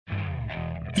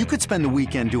You could spend the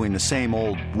weekend doing the same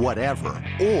old whatever,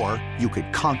 or you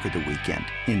could conquer the weekend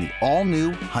in the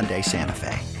all-new Hyundai Santa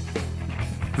Fe.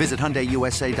 Visit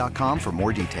HyundaiUSA.com for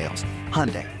more details.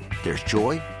 Hyundai, there's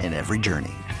joy in every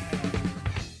journey.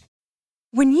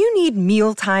 When you need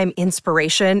mealtime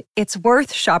inspiration, it's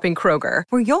worth shopping Kroger,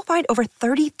 where you'll find over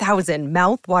 30,000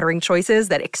 mouth-watering choices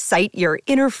that excite your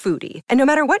inner foodie. And no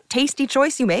matter what tasty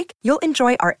choice you make, you'll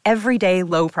enjoy our everyday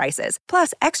low prices,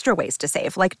 plus extra ways to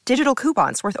save, like digital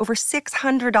coupons worth over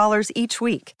 $600 each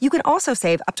week. You can also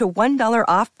save up to $1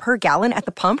 off per gallon at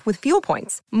the pump with fuel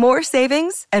points. More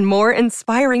savings and more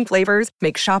inspiring flavors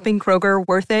make shopping Kroger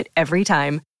worth it every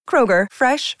time. Kroger,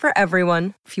 fresh for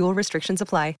everyone. Fuel restrictions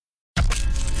apply.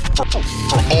 For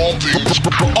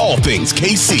all things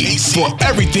KC, for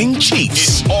everything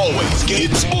Chiefs.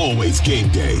 It's always game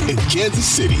day in Kansas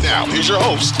City. Now, here's your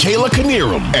host, Kayla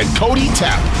Knierim and Cody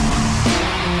Tapp.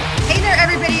 Hey there,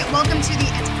 everybody. Welcome to the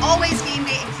It's Always Game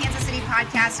Day in Kansas City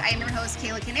podcast. I am your host,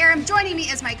 Kayla Knierim. Joining me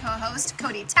is my co-host,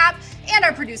 Cody Tapp, and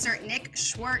our producer, Nick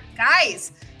Schwartz.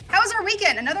 Guys, how was our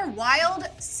weekend? Another wild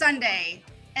Sunday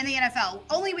in the NFL.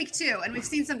 Only week 2, and we've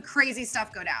seen some crazy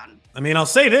stuff go down. I mean, I'll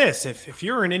say this. If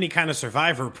you're in any kind of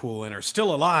survivor pool and are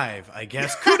still alive, I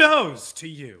guess kudos to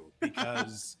you,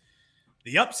 because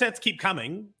the upsets keep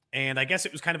coming. And I guess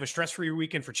it was kind of a stress-free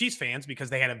weekend for Chiefs fans because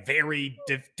they had a very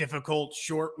difficult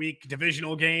short week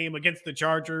divisional game against the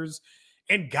Chargers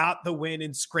and got the win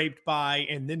and scraped by.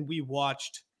 And then we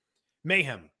watched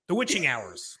mayhem, the witching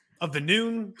hours of the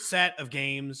noon set of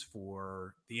games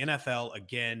for the NFL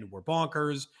again were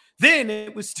bonkers. Then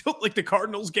it was still like the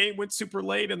Cardinals game went super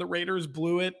late and the Raiders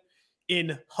blew it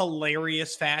in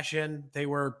hilarious fashion. They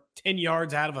were 10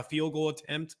 yards out of a field goal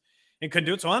attempt and couldn't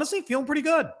do it. So honestly, feeling pretty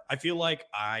good. I feel like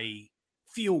I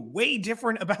feel way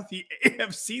different about the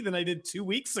AFC than I did 2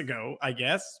 weeks ago, I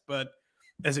guess. But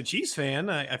as a Chiefs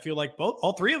fan, I feel like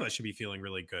all three of us should be feeling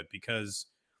really good because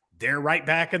they're right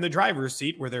back in the driver's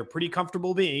seat where they're pretty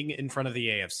comfortable being in front of the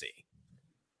AFC.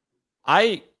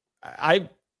 I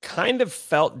kind of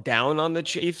felt down on the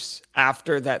Chiefs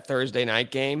after that Thursday night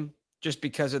game, just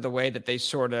because of the way that they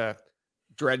sort of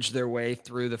dredged their way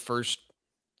through the first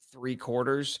 3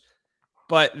 quarters.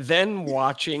 But then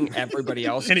watching everybody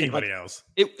else,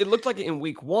 it looked like in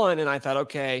week 1. And I thought,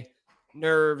 okay,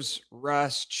 nerves,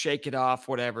 rust, shake it off,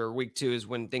 whatever. Week 2 is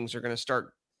when things are going to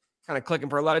start kind of clicking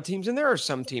for a lot of teams. And there are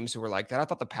some teams who were like that. I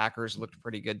thought the Packers looked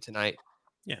pretty good tonight.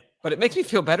 Yeah. But it makes me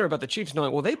feel better about the Chiefs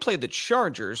knowing, well, they played the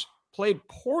Chargers, played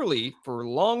poorly for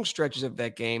long stretches of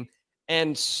that game,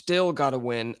 and still got a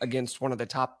win against one of the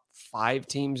top 5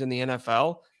 teams in the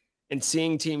NFL. And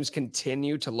seeing teams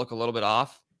continue to look a little bit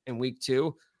off in week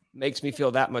 2 makes me feel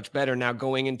that much better now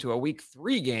going into a week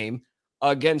 3 game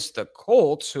against the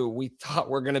Colts, who we thought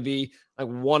were going to be like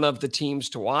one of the teams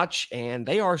to watch, and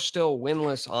they are still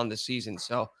winless on the season.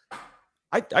 So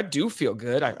I do feel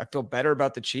good. I feel better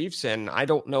about the Chiefs, and I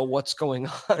don't know what's going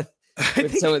on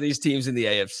with some of these teams in the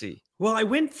AFC. Well, I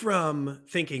went from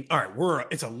thinking, all right,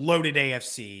 it's a loaded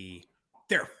AFC.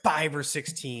 There are 5 or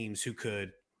 6 teams who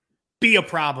could be a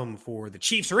problem for the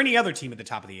Chiefs or any other team at the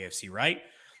top of the AFC, right?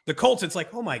 The Colts, it's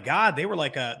like, oh my God, they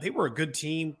were a good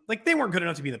team. Like, they weren't good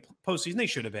enough to be in the postseason. They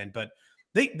should have been, but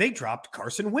they dropped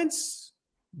Carson Wentz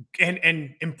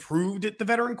and improved at the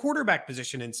veteran quarterback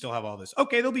position and still have all this.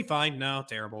 Okay, they'll be fine. No,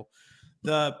 terrible.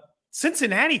 The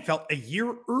Cincinnati felt a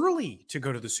year early to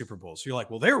go to the Super Bowl. So you're like,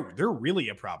 well, they're really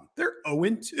a problem. They're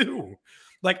 0-2.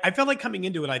 Like, I felt like coming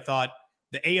into it, I thought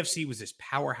the AFC was this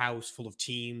powerhouse full of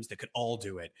teams that could all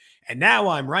do it. And now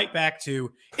I'm right back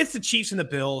to it's the Chiefs and the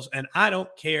Bills, and I don't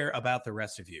care about the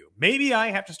rest of you. Maybe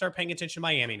I have to start paying attention to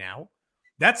Miami now.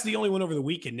 That's the only one over the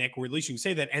weekend, Nick, where at least you can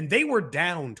say that. And they were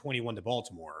down 21 to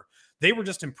Baltimore. They were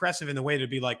just impressive in the way to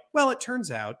be like, well, it turns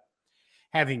out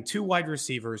having 2 wide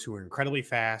receivers who are incredibly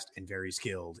fast and very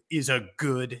skilled is a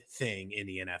good thing in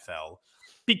the NFL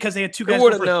because they had 2 guys. Who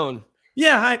would have known?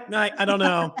 Yeah, I don't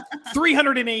know.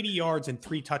 380 yards and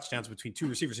 3 touchdowns between 2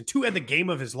 receivers, and 2 had the game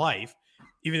of his life,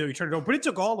 even though he turned it over. But it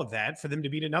took all of that for them to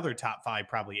beat another top 5,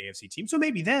 probably AFC team. So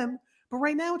maybe them, but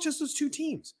right now it's just those 2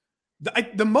 teams.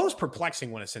 The most perplexing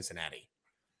one is Cincinnati.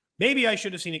 Maybe I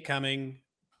should have seen it coming.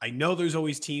 I know there's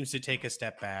always teams to take a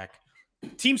step back.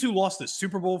 Teams who lost the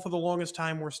Super Bowl for the longest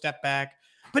time were step back,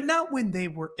 but not when they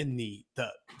were in the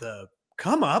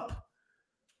come up.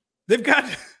 They've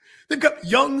got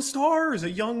young stars, a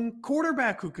young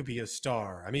quarterback who could be a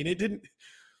star. I mean, it didn't.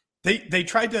 They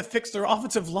tried to fix their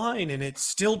offensive line, and it's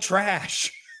still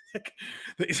trash.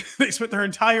 They spent their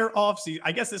entire offseason.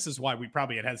 I guess this is why we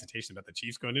probably had hesitation about the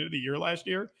Chiefs going into the year last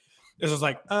year. This was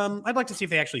like, I'd like to see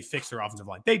if they actually fixed their offensive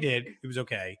line. They did. It was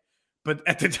okay. But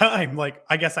at the time, like,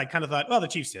 I guess I kind of thought, well, the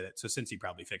Chiefs did it. So Cincy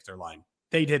probably fixed their line.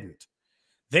 They didn't.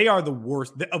 They are the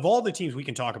worst. Of all the teams we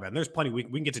can talk about, and there's plenty, we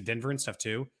can get to Denver and stuff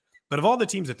too. But of all the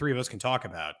teams the three of us can talk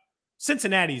about,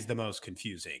 Cincinnati's the most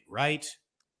confusing, right?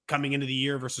 Coming into the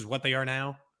year versus what they are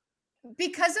now.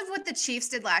 Because of what the Chiefs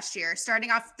did last year, starting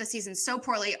off the season so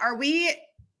poorly, are we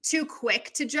too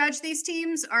quick to judge these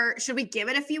teams? Or should we give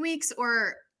it a few weeks?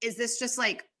 Or is this just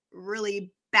like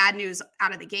really bad news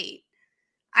out of the gate?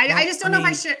 I just don't know if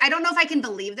I should. I don't know if I can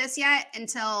believe this yet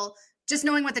until just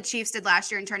knowing what the Chiefs did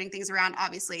last year and turning things around.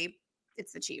 Obviously,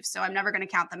 it's the Chiefs, so I'm never going to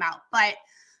count them out. But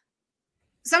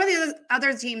some of the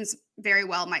other teams very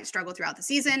well might struggle throughout the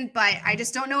season, but I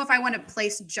just don't know if I want to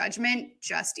place judgment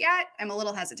just yet. I'm a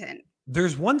little hesitant.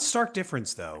 There's one stark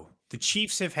difference, though. The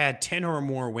Chiefs have had 10 or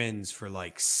more wins for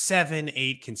like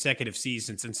 7-8 consecutive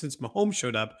seasons. And since Mahomes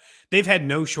showed up, they've had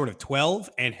no short of 12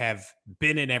 and have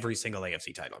been in every single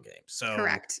AFC title game. So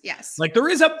correct. Yes. Like there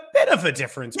is a bit of a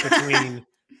difference between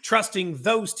trusting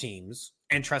those teams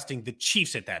and trusting the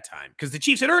Chiefs at that time, because the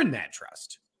Chiefs had earned that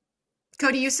trust.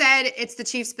 Cody, you said it's the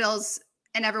Chiefs, Bills,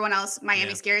 and everyone else.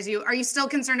 Miami scares you. Are you still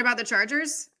concerned about the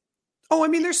Chargers? Oh, I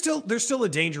mean, they're still a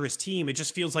dangerous team. It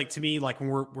just feels like to me, like when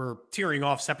we're tearing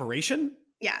off separation.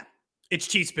 Yeah. It's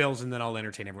Chiefs, Bills, and then I'll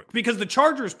entertain everyone. Because the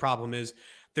Chargers' problem is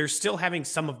they're still having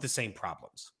some of the same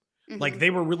problems. Mm-hmm. Like they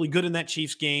were really good in that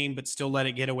Chiefs game, but still let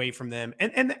it get away from them.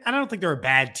 And I don't think they're a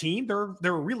bad team. They're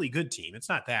a really good team. It's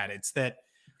not that. It's that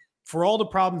for all the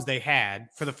problems they had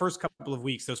for the first couple of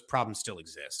weeks, those problems still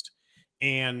exist.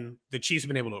 And the Chiefs have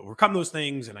been able to overcome those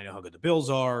things. And I know how good the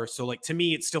Bills are. So like, to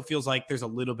me, it still feels like there's a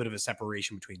little bit of a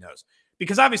separation between those,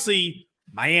 because obviously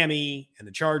Miami and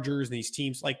the Chargers and these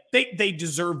teams, like they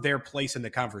deserve their place in the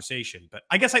conversation. But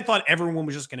I guess I thought everyone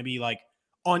was just going to be like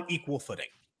on equal footing.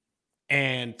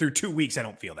 And through 2 weeks, I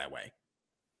don't feel that way.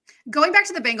 Going back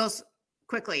to the Bengals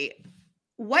quickly,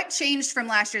 what changed from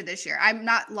last year to this year? I'm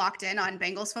not locked in on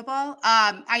Bengals football.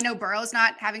 I know Burrow's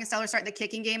not having a stellar start. The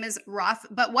kicking game is rough.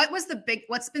 But what's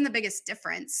been the biggest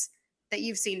difference that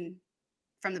you've seen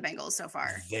from the Bengals so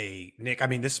far? Nick, I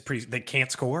mean, this is pretty. They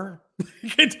can't score.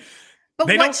 But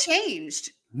what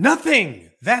changed?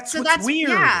 Nothing. That's weird.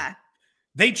 Yeah.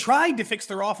 They tried to fix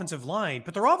their offensive line,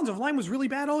 but their offensive line was really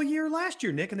bad all year last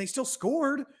year, Nick, and they still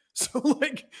scored. So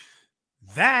like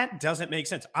that doesn't make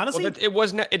sense. Honestly,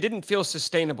 it didn't feel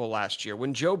sustainable last year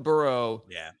when Joe Burrow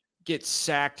gets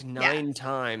sacked 9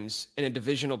 times in a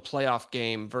divisional playoff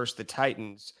game versus the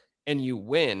Titans and you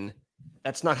win.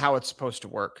 That's not how it's supposed to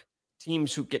work.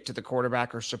 Teams who get to the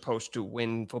quarterback are supposed to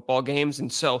win football games.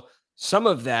 And so some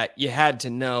of that you had to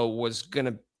know we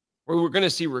were going to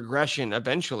see regression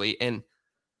eventually. And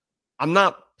I'm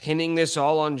not pinning this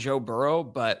all on Joe Burrow,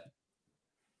 but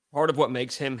part of what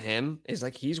makes him is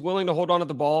like he's willing to hold on to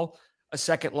the ball a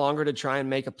second longer to try and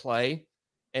make a play,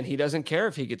 and he doesn't care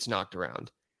if he gets knocked around.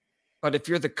 But if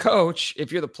you're the coach,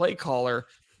 if you're the play caller,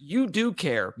 you do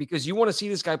care because you want to see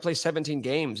this guy play 17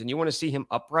 games and you want to see him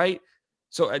upright.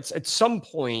 So at some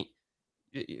point,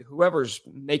 whoever's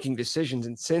making decisions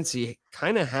in Cincy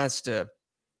kind of has to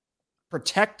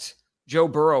protect Joe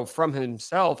Burrow from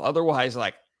himself. Otherwise,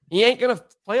 like, he ain't going to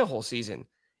play a whole season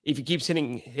if he keeps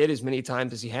hit as many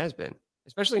times as he has been,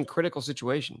 especially in critical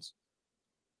situations.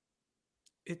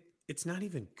 It's not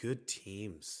even good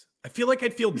teams. I feel like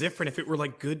I'd feel different if it were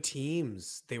like good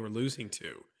teams they were losing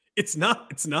to. It's not.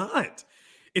 It's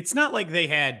not like they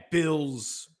had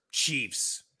Bills,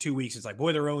 Chiefs 2 weeks. It's like,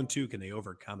 boy, they're 0-2. Can they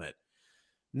overcome it?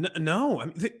 No. I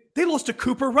mean, they lost to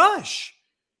Cooper Rush.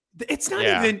 It's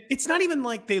not even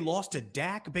like they lost to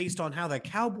Dak based on how the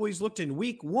Cowboys looked in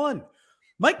week 1.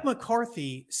 Mike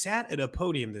McCarthy sat at a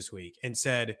podium this week and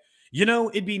said,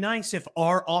 it'd be nice if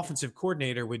our offensive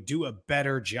coordinator would do a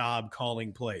better job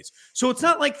calling plays. So it's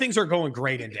not like things are going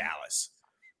great in Dallas.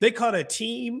 They caught a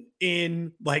team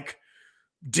in like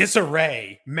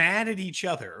disarray, mad at each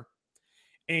other,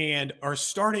 and are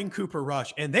starting Cooper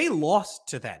Rush, and they lost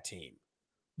to that team.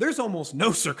 There's almost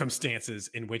no circumstances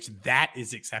in which that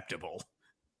is acceptable.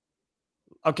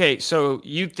 Okay, so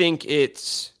you think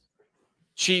it's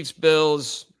Chiefs,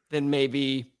 Bills, then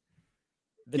maybe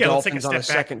the Dolphins on a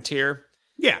second tier?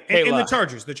 Yeah, and the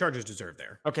Chargers. The Chargers deserve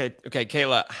there. Okay,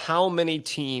 Kayla, how many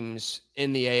teams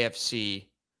in the AFC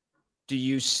do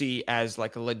you see as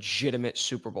like a legitimate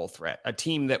Super Bowl threat? A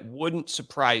team that wouldn't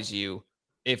surprise you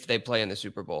if they play in the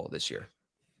Super Bowl this year?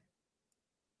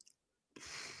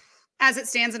 As it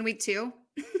stands in week 2?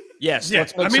 Yes. Yeah.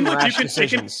 Let's make some rash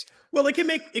decisions.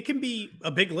 It can be a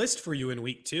big list for you in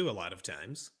week 2 a lot of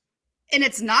times. And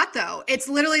it's not, though. It's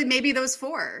literally maybe those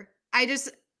 4.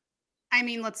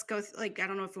 let's go. I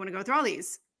don't know if we want to go through all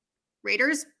these.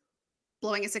 Raiders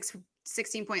blowing a 6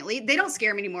 16-point lead. They don't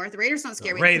scare me anymore. The Raiders don't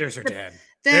scare me. Raiders are dead.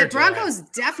 The Broncos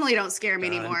definitely don't scare me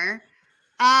anymore.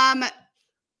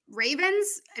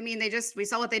 Ravens, I mean, we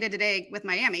saw what they did today with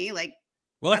Miami.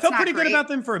 Well, I felt pretty good about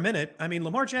them for a minute. I mean,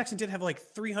 Lamar Jackson did have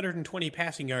 320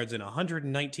 passing yards and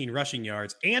 119 rushing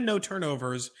yards and no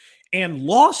turnovers and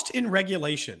lost in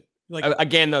regulation.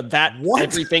 Again, though,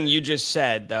 everything you just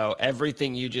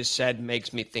said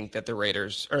makes me think that the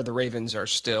Ravens are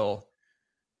still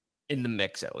in the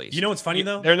mix, at least. You know what's funny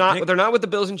though? They're not with the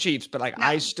Bills and Chiefs, but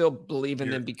I still believe in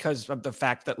them because of the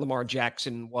fact that Lamar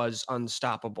Jackson was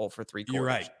unstoppable for 3 quarters. You're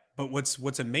right. But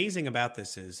what's amazing about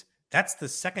this is that's the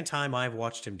second time I've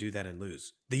watched him do that and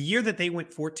lose. The year that they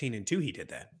went 14-2, he did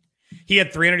that. He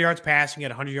had 300 yards passing, he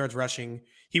had 100 yards rushing.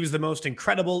 He was the most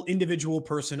incredible individual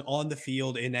person on the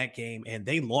field in that game, and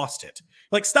they lost it.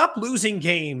 Stop losing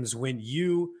games when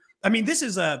this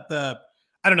is I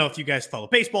don't know if you guys follow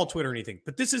baseball, Twitter, or anything,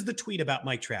 but this is the tweet about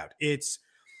Mike Trout. Here's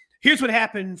what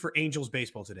happened for Angels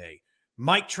baseball today.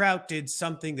 Mike Trout did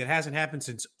something that hasn't happened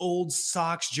since old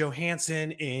Sox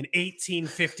Johansson in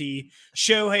 1850.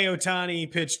 Shohei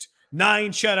Ohtani pitched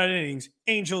 9 shutout innings.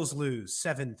 Angels lose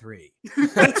 7-3.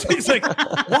 It's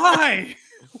why?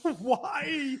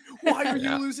 Why are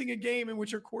you losing a game in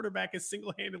which your quarterback is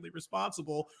single-handedly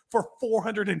responsible for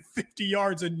 450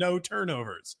 yards and no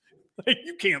turnovers?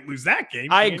 You can't lose that game.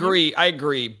 I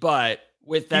agree. But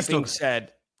with that being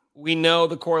said, we know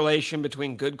the correlation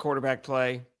between good quarterback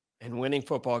play and winning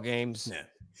football games. Yeah.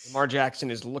 Lamar Jackson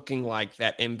is looking like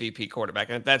that MVP quarterback.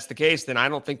 And if that's the case, then I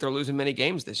don't think they're losing many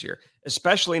games this year,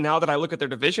 especially now that I look at their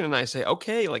division and I say,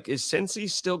 okay, is Cincy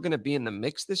still going to be in the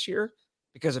mix this year?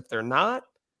 Because if they're not,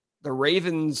 the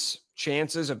Ravens'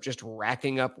 chances of just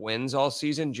racking up wins all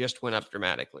season just went up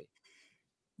dramatically.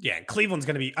 Yeah, Cleveland's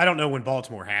going to be, I don't know when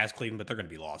Baltimore has Cleveland, but they're going to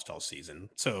be lost all season.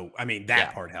 So,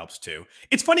 that part helps too.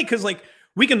 It's funny because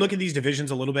we can look at these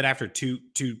divisions a little bit after two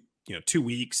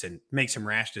weeks and make some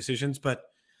rash decisions, but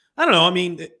I don't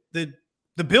know.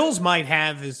 The Bills might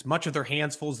have as much of their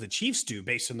hands full as the Chiefs do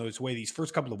based on the way these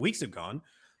first couple of weeks have gone,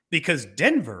 because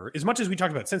Denver, as much as we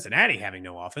talked about Cincinnati having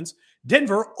no offense,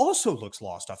 Denver also looks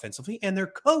lost offensively, and their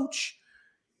coach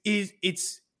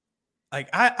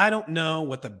I don't know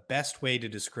what the best way to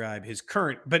describe his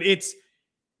current, but it's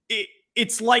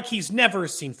like he's never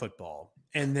seen football,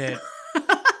 and that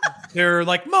there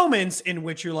are moments in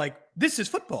which you're like, this is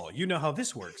football. You know how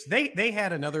this works. They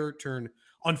had another turn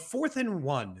on 4th and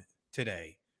 1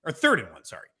 today, or 3rd and 1.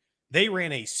 Sorry. They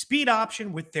ran a speed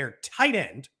option with their tight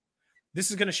end. This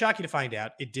is going to shock you to find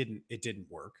out. It didn't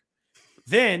work.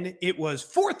 Then it was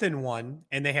 4th and 1,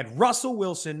 and they had Russell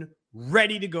Wilson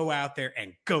ready to go out there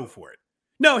and go for it.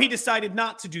 No, he decided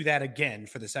not to do that again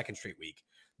for the second straight week.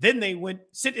 Then they went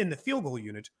sit in the field goal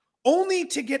unit, only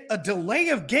to get a delay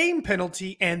of game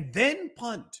penalty and then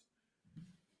punt.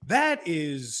 That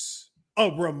is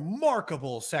a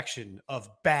remarkable section of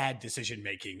bad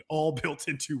decision-making, all built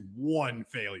into one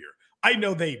failure. I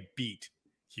know they beat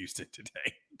Houston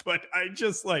today, but I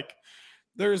just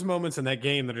there's moments in that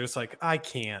game that are just I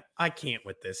can't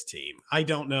with this team. I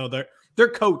don't know. Their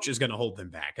coach is going to hold them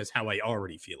back, is how I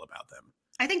already feel about them.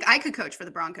 I think I could coach for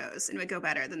the Broncos and it would go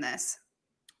better than this.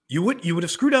 You would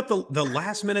have screwed up the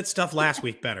last minute stuff last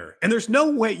week better. And there's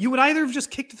no way you would either have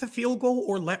just kicked the field goal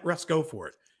or let Russ go for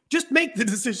it. Just make the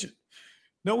decision.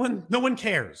 No one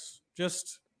cares.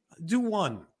 Just do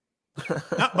one,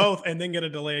 not both, and then get a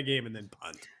delay a game and then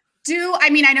punt.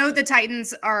 I know the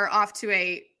Titans are off to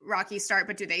a rocky start,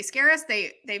 but do they scare us?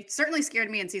 They've certainly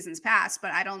scared me in seasons past,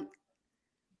 but I don't.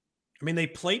 They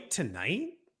played tonight,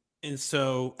 and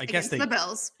so I guess the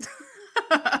Bills.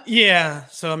 Yeah,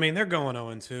 so they're going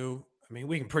 0-2.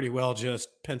 We can pretty well just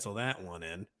pencil that one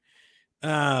in.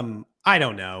 I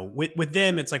don't know. With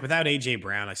them, it's without AJ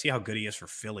Brown, I see how good he is for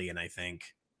Philly, and I think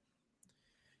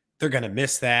they're going to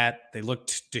miss that. They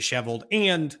looked disheveled,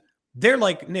 and they're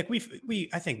Nick.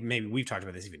 I think maybe we've talked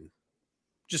about this even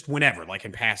just whenever,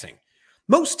 in passing.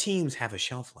 Most teams have a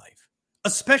shelf life,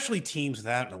 especially teams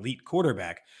without an elite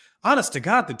quarterback. Honest to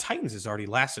God, the Titans has already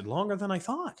lasted longer than I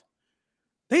thought.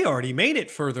 They already made it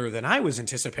further than I was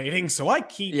anticipating, so I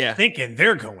keep thinking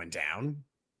they're going down.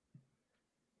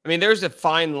 There's a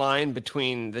fine line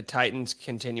between the Titans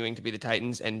continuing to be the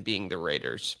Titans and being the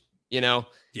Raiders. Yeah.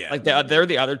 They're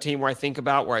the other team where I think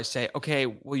about where I say, okay,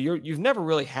 well, you've never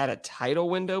really had a title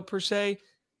window per se,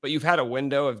 but you've had a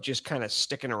window of just kind of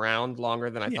sticking around longer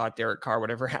than I thought Derek Carr would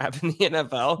ever have in the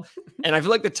NFL. And I feel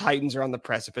like the Titans are on the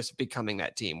precipice of becoming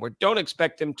that team where don't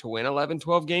expect them to win 11,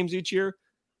 12 games each year.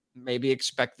 Maybe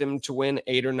expect them to win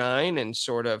 8 or 9 and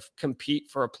sort of compete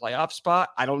for a playoff spot.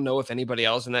 I don't know if anybody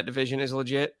else in that division is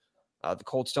legit. The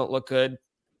Colts don't look good.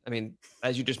 I mean,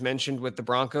 as you just mentioned with the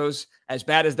Broncos, as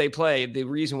bad as they played, the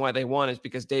reason why they won is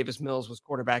because Davis Mills was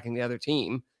quarterbacking the other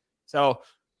team. So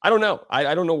I don't know.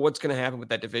 I don't know what's going to happen with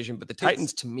that division, but the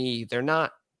Titans, to me, they're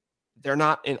not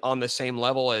on the same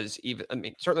level as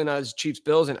certainly not as Chiefs,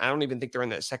 Bills. And I don't even think they're in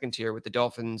that second tier with the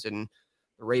Dolphins and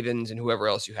the Ravens and whoever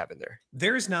else you have in there.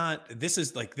 This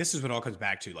is what it all comes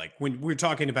back to. Like when we're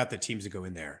talking about the teams that go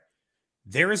in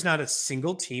there is not a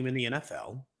single team in the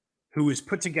NFL who is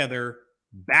put together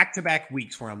back-to-back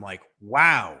weeks where I'm like,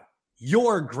 wow,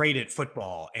 you're great at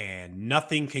football and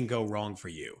nothing can go wrong for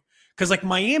you. Because like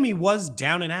Miami was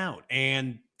down and out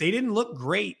and they didn't look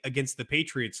great against the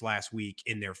Patriots last week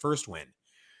in their first win.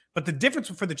 But the difference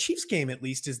for the Chiefs game, at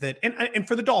least, is that, and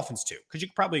for the Dolphins too, because you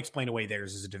could probably explain away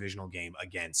theirs as a divisional game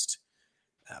against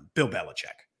Bill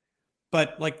Belichick.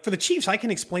 But like for the Chiefs, I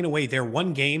can explain away their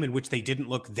one game in which they didn't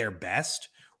look their best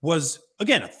was,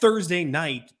 again, a Thursday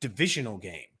night divisional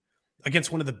game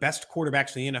against one of the best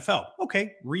quarterbacks in the NFL.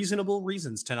 Okay, reasonable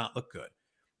reasons to not look good.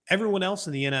 Everyone else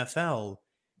in the NFL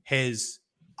has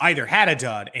either had a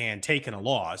dud and taken a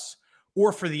loss,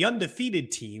 or for the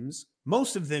undefeated teams,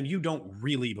 most of them you don't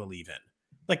really believe in.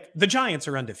 Like the Giants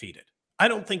are undefeated. I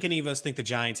don't think any of us think the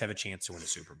Giants have a chance to win a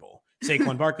Super Bowl.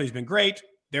 Saquon Barkley's been great.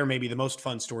 They're maybe the most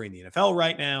fun story in the NFL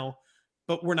right now,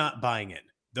 but we're not buying in.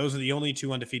 Those are the only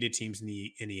two undefeated teams in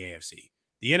the AFC.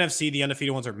 The NFC, the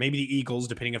undefeated ones are maybe the Eagles,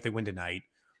 depending if they win tonight.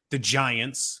 The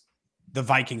Giants, the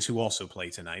Vikings, who also play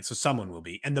tonight, so someone will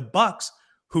be. And the Bucs,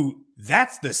 who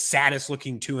that's the saddest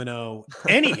looking 2-0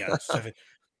 any of us.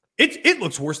 It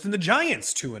looks worse than the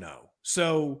Giants 2-0.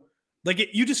 So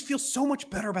you just feel so much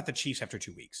better about the Chiefs after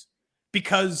 2 weeks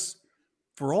because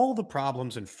for all the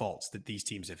problems and faults that these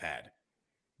teams have had,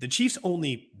 the Chiefs'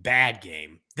 only bad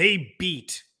game, they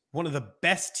beat one of the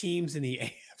best teams in the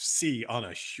AFC on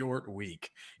a short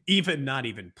week, not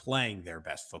even playing their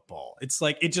best football. It's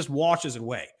like it just washes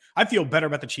away. I feel better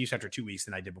about the Chiefs after 2 weeks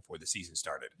than I did before the season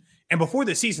started. And before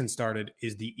the season started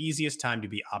is the easiest time to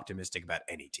be optimistic about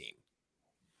any team.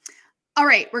 All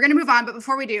right, we're going to move on. But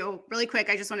before we do, really quick,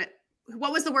 I just want to,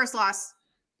 what was the worst loss,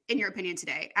 in your opinion,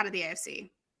 today out of the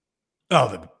AFC? Oh,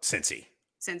 the Cincy.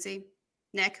 Cincy.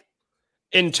 Nick?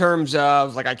 In terms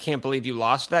of, I can't believe you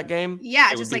lost that game?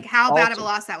 Yeah, just how bad of a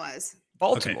loss that was.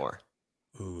 Baltimore.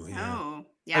 Okay. Ooh, yeah. Oh,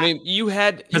 yeah. I mean, you were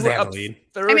up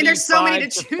 35 there's so many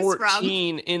to choose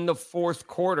 14 in the fourth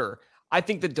quarter. I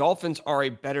think the Dolphins are a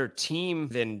better team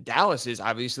than Dallas is,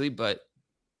 obviously, but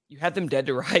you had them dead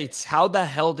to rights. How the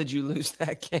hell did you lose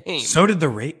that game? So did the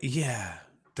Raiders. Yeah.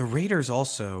 The Raiders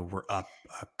also were up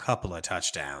a couple of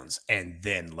touchdowns and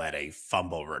then led a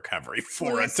fumble recovery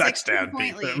for a touchdown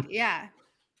beat them. Yeah.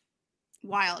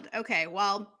 Wild. Okay,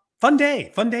 well. Fun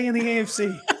day in the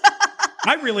AFC.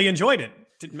 I really enjoyed it.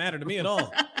 Didn't matter to me at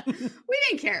all. We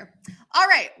didn't care. All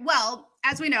right. Well,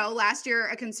 as we know, last year,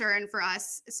 a concern for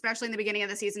us, especially in the beginning of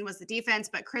the season, was the defense,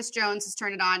 but Chris Jones has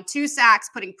turned it on. 2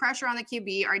 sacks, putting pressure on the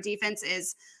QB. Our defense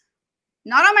is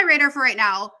not on my radar for right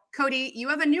now. Cody, you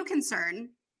have a new concern.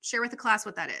 Share with the class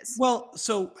what that is. Well,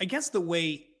 so I guess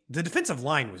the defensive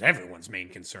line was everyone's main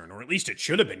concern, or at least it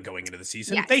should have been going into the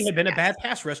season. Yes, they had been a bad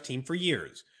pass rush team for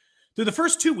years. Through the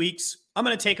first 2 weeks, I'm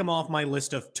going to take them off my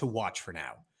list of to watch for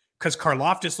now. Because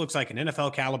Karlaftis looks like an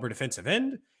NFL caliber defensive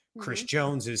end. Chris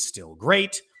Jones is still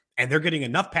great. And they're getting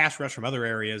enough pass rush from other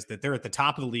areas that they're at the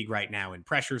top of the league right now in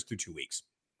pressures through 2 weeks.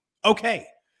 Okay,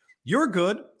 you're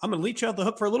good. I'm going to leech out the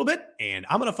hook for a little bit. And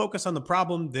I'm going to focus on the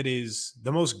problem that is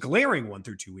the most glaring one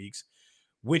through 2 weeks,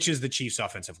 which is the Chiefs'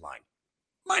 offensive line.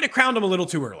 Might have crowned them a little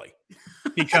too early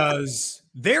because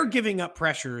they're giving up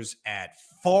pressures at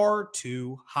far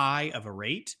too high of a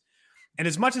rate. And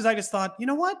as much as I just thought, you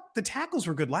know what? The tackles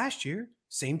were good last year.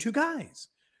 Same 2 guys.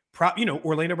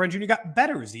 Orlando Brown Jr. got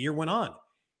better as the year went on.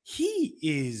 He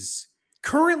is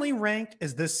currently ranked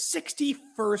as the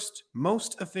 61st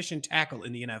most efficient tackle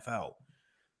in the NFL.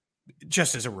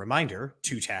 Just as a reminder,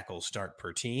 2 tackles start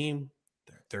per team.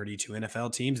 There are 32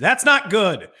 NFL teams. That's not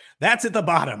good. That's at the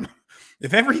bottom.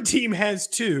 If every team has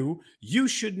 2, you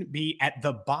shouldn't be at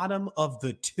the bottom of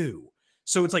the 2.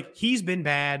 So it's like he's been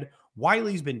bad.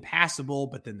 Wiley's been passable,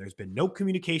 but then there's been no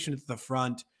communication at the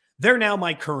front. They're now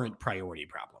my current priority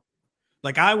problem.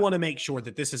 I want to make sure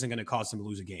that this isn't going to cause them to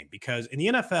lose a game because in the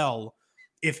NFL,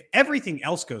 if everything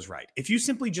else goes right, if you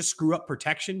simply just screw up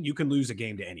protection, you can lose a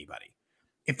game to anybody.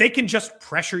 If they can just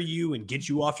pressure you and get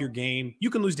you off your game, you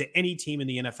can lose to any team in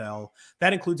the NFL.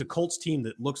 That includes a Colts team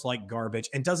that looks like garbage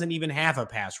and doesn't even have a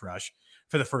pass rush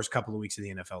for the first couple of weeks of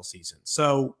the NFL season.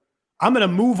 So I'm going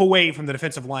to move away from the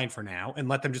defensive line for now and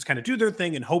let them just kind of do their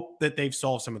thing and hope that they've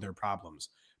solved some of their problems.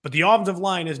 But the offensive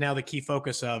line is now the key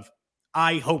focus of,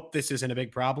 I hope this isn't a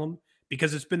big problem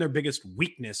because it's been their biggest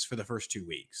weakness for the first 2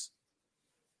 weeks.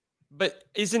 But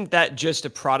isn't that just a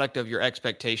product of your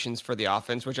expectations for the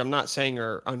offense, which I'm not saying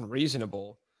are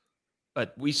unreasonable,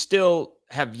 but we still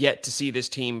have yet to see this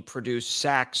team produce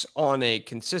sacks on a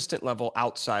consistent level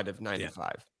outside of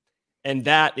 95. Yeah. And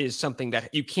that is something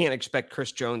that you can't expect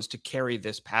Chris Jones to carry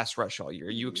this pass rush all year.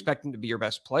 You expect him to be your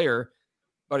best player,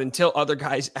 but until other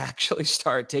guys actually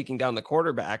start taking down the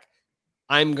quarterback,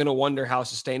 I'm going to wonder how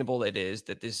sustainable it is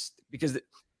that because the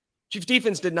Chiefs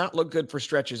defense did not look good for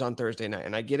stretches on Thursday night.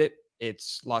 And I get it.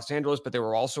 It's Los Angeles, but they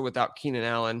were also without Keenan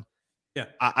Allen. Yeah.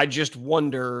 I just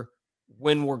wonder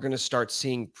when we're going to start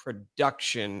seeing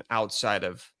production outside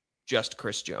of just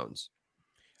Chris Jones.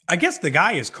 I guess the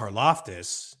guy is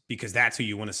Karlaftis because that's who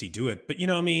you want to see do it. But,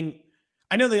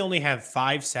 I know they only have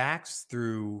 5 sacks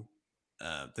through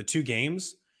the 2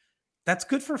 games. That's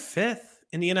good for 5th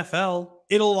in the NFL.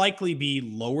 It'll likely be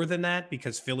lower than that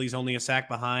because Philly's only a sack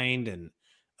behind and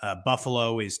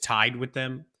Buffalo is tied with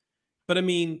them. But,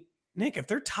 Nick, if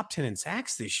they're top 10 in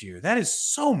sacks this year, that is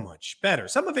so much better.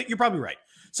 Some of it, you're probably right.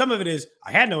 Some of it is,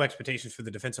 I had no expectations for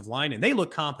the defensive line, and they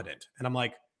look competent. And I'm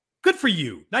like, good for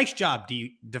you. Nice job,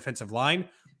 defensive line.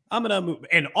 I'm going to move.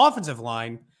 And offensive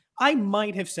line, I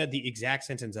might have said the exact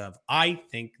sentence of, I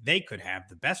think they could have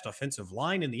the best offensive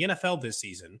line in the NFL this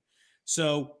season.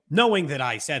 So knowing that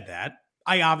I said that,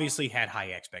 I obviously had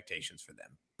high expectations for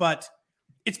them. But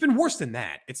it's been worse than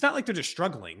that. It's not like they're just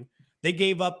struggling. They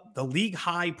gave up the league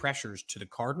high pressures to the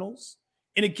Cardinals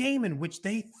in a game in which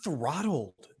they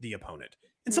throttled the opponent.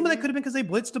 And some of that could have been because they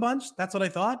blitzed a bunch. That's what I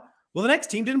thought. Well, the next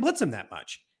team didn't blitz them that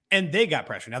much. And they got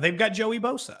pressure. Now they've got Joey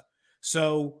Bosa.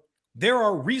 So there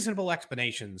are reasonable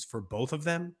explanations for both of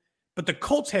them. But the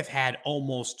Colts have had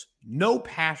almost no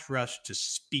pass rush to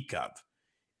speak of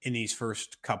in these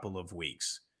first couple of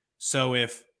weeks. So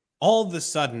if all of a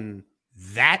sudden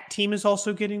that team is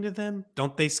also getting to them,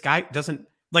 doesn't,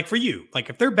 like for you, like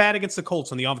if they're bad against the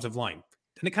Colts on the offensive line,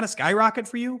 doesn't it kind of skyrocket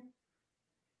for you?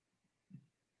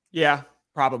 Yeah,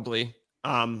 probably.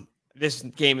 This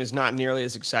game is not nearly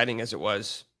as exciting as it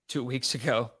was 2 weeks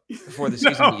ago before the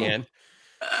season began.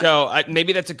 So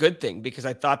maybe that's a good thing because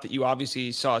I thought that you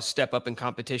obviously saw a step up in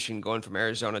competition going from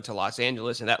Arizona to Los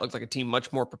Angeles, and that looked like a team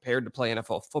much more prepared to play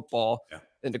NFL football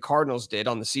than the Cardinals did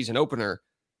on the season opener.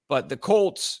 But the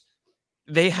Colts,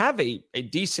 they have a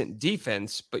decent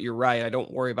defense, but you're right. I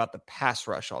don't worry about the pass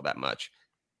rush all that much.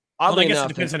 Well, I guess it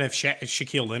depends on if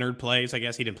Shaquille Leonard plays. I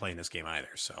guess he didn't play in this game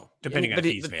either. So depending on if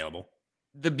he's available.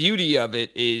 The beauty of it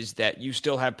is that you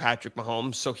still have Patrick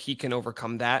Mahomes, so he can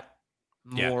overcome that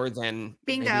more than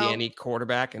maybe any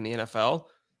quarterback in the NFL.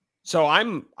 So I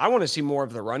want to see more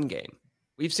of the run game.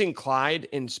 We've seen Clyde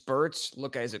in spurts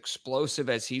look as explosive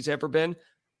as he's ever been.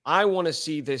 I want to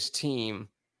see this team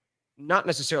not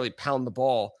necessarily pound the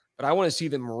ball, but I want to see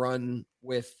them run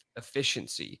with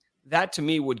efficiency. That to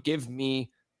me would give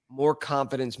me more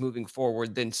confidence moving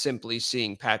forward than simply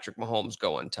seeing Patrick Mahomes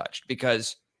go untouched.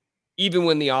 Because even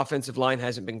when the offensive line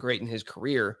hasn't been great in his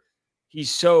career,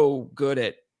 he's so good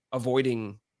at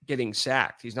avoiding getting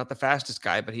sacked. He's not the fastest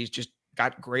guy, but he's just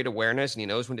got great awareness and he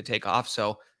knows when to take off.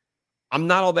 So I'm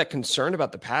not all that concerned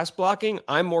about the pass blocking.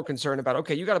 I'm more concerned about,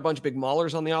 okay, you got a bunch of big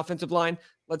maulers on the offensive line.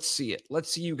 Let's see it. Let's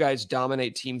see you guys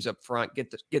dominate teams up front,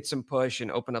 get some push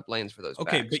and open up lanes for those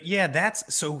backs. But yeah,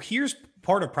 so here's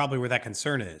part of probably where that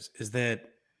concern is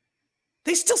that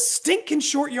they still stink in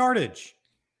short yardage.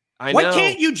 Why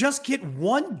can't you just get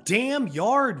one damn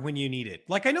yard when you need it?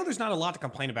 Like, I know there's not a lot to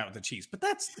complain about with the Chiefs, but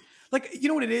that's like, you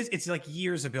know what it is? It's like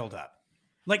years of buildup.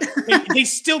 Like they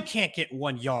still can't get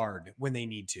 1 yard when they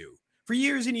need to. For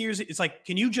years and years, it's like,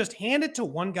 can you just hand it to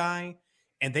one guy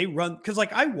and they run? Because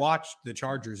like I watched the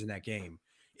Chargers in that game.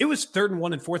 It was 3rd and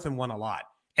 1 and 4th and 1 a lot.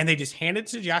 And they just handed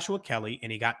it to Joshua Kelly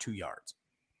and he got 2 yards.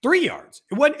 3 yards.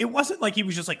 It wasn't like he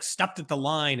was just like stuffed at the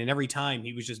line and every time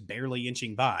he was just barely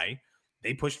inching by.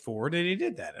 They pushed forward and he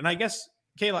did that. And I guess,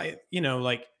 Kayla,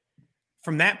 like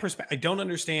from that perspective, I don't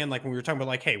understand, like when we were talking about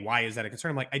like, hey, why is that a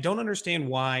concern? I'm like, I don't understand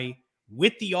why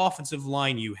with the offensive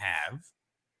line you have,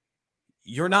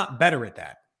 you're not better at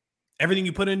that. Everything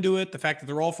you put into it, the fact that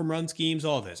they're all from run schemes,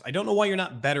 all this. I don't know why you're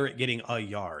not better at getting a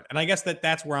yard. And I guess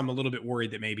that's where I'm a little bit worried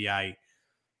that maybe I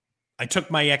took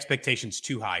my expectations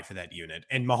too high for that unit.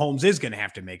 And Mahomes is going to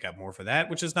have to make up more for that,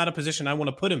 which is not a position I want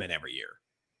to put him in every year.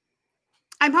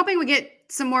 I'm hoping we get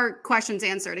some more questions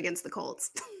answered against the Colts.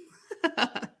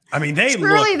 I mean,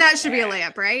 surely that should be a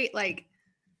layup, right? Like,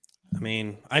 I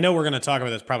mean, I know we're going to talk about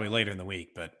this probably later in the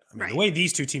week, but I mean, the way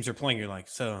these two teams are playing, you're like,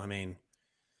 so, I mean,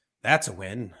 that's a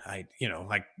win.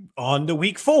 Like on to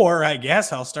week 4, I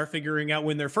guess I'll start figuring out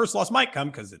when their first loss might come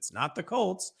because it's not the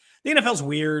Colts. The NFL's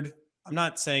weird. I'm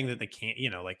not saying that they can't,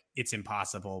 like it's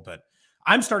impossible, but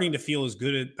I'm starting to feel as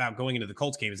good about going into the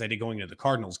Colts game as I did going into the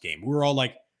Cardinals game. We were all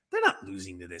like, they're not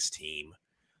losing to this team.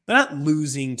 They're not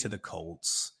losing to the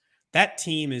Colts. That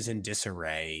team is in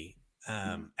disarray.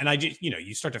 And I just,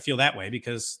 you start to feel that way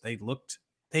because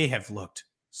they have looked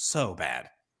so bad.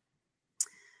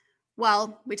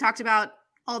 Well, we talked about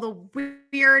all the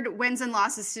weird wins and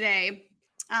losses today.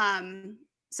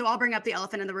 So I'll bring up the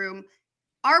elephant in the room.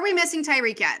 Are we missing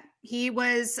Tyreek yet? He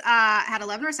was had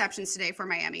 11 receptions today for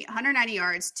Miami, 190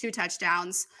 yards, 2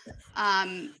 touchdowns.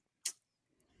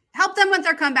 Help them with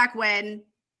their comeback win.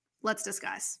 Let's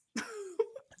discuss.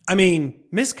 I mean,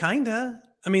 kinda.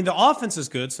 I mean, the offense is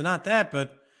good, so not that,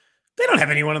 but they don't have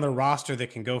anyone on the roster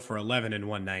that can go for 11 and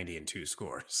 190 and 2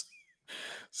 scores.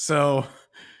 So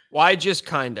why just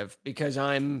kind of? Because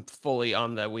I'm fully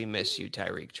on the we miss you,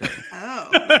 Tyreek train. Oh.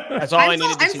 That's all I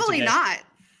needed to see I'm fully today. not.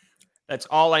 That's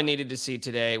all I needed to see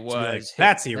today was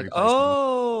that's the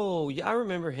oh, yeah, I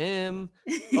remember him.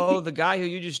 Oh, the guy who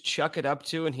you just chuck it up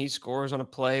to and he scores on a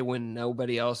play when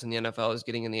nobody else in the NFL is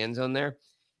getting in the end zone there.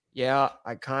 Yeah,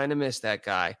 I kind of miss that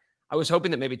guy. I was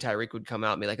hoping that maybe Tyreek would come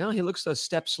out and be like, oh, he looks a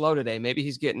step slow today. Maybe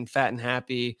he's getting fat and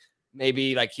happy.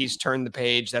 Maybe like he's turned the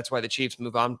page. That's why the Chiefs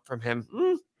move on from him.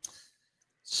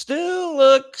 Still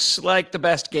looks like the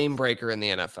best game breaker in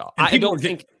the NFL.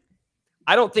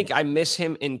 I don't think I miss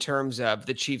him in terms of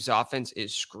the Chiefs offense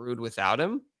is screwed without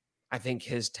him. I think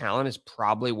his talent is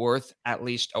probably worth at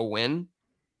least one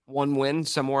win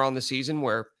somewhere on the season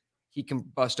where he can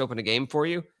bust open a game for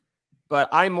you. But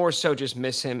I more so just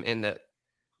miss him in that,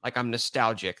 like, I'm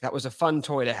nostalgic. That was a fun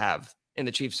toy to have in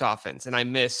the Chiefs offense. And I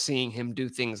miss seeing him do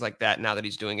things like that now that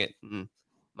he's doing it in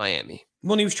Miami.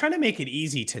 Well, he was trying to make it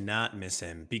easy to not miss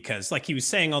him because like he was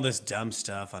saying all this dumb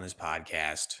stuff on his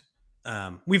podcast.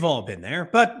 We've all been there,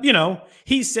 but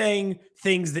he's saying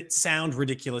things that sound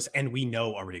ridiculous and we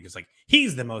know are ridiculous. Like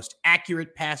he's the most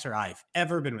accurate passer I've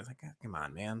ever been with. Like, oh, come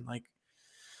on, man. Like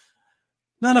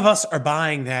none of us are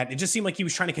buying that. It just seemed like he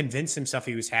was trying to convince himself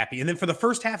he was happy. And then for the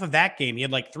first half of that game, he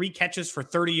had like 3 catches for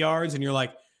 30 yards and you're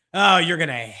like, oh, you're going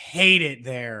to hate it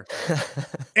there.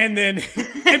 And then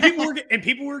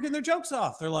people were getting their jokes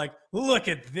off. They're like, look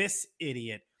at this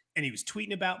idiot. And he was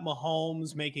tweeting about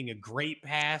Mahomes making a great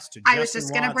pass to Justin I was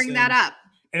just going to bring that up.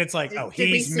 And it's like,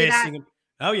 he's missing him.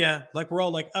 Oh, yeah. Like, we're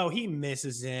all like, oh, he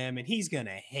misses him, and he's going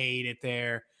to hate it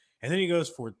there. And then he goes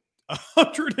for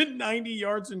 190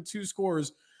 yards and 2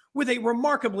 scores with a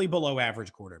remarkably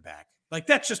below-average quarterback. Like,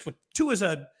 that's just what Tua's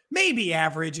a maybe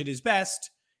average at his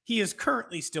best. He is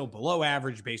currently still below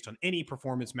average based on any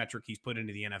performance metric he's put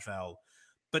into the NFL.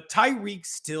 But Tyreek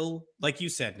still, like you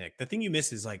said, Nick, the thing you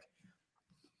miss is, like,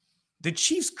 the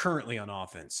Chiefs currently on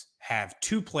offense have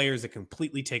 2 players that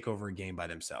completely take over a game by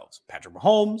themselves, Patrick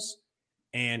Mahomes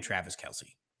and Travis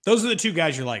Kelce. Those are the 2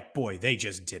 guys you're like, boy, they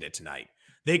just did it tonight.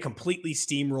 They completely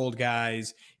steamrolled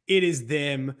guys. It is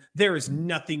them. There is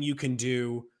nothing you can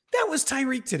do. That was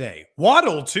Tyreek today.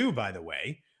 Waddle too, by the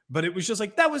way. But it was just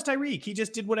like, that was Tyreek. He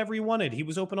just did whatever he wanted. He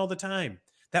was open all the time.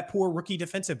 That poor rookie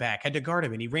defensive back had to guard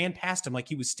him, and he ran past him like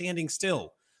he was standing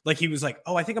still. Like he was like,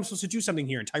 oh, I think I'm supposed to do something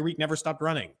here. And Tyreek never stopped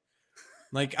running.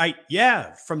 Like,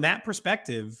 from that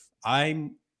perspective,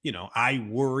 I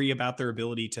worry about their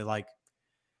ability to like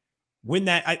win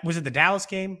that. Was it the Dallas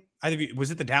game?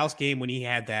 Was it the Dallas game when he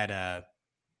had that,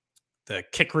 the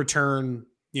kick return,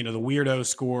 the weirdo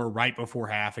score right before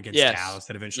half against Dallas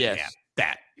that eventually,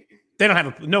 that they don't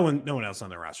have no one else on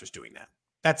their roster is doing that.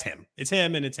 That's him. It's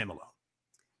him and it's him alone.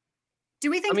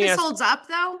 Do we think this holds up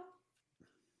though?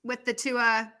 With the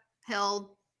Tua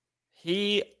Hill,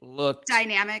 he looked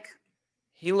dynamic.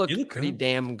 He looked pretty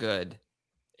damn good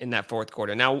in that fourth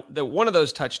quarter. Now, one of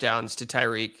those touchdowns to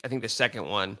Tyreek, I think the second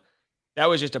one, that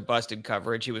was just a busted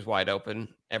coverage. He was wide open.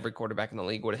 Every quarterback in the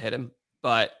league would have hit him.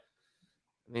 But,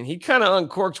 I mean, he kind of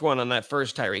uncorked one on that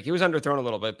first Tyreek. He was underthrown a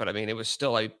little bit, but, I mean, it was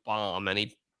still a bomb, and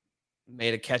he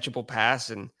made a catchable pass.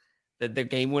 And the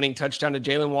game-winning touchdown to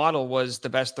Jalen Waddle was the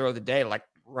best throw of the day, like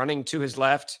running to his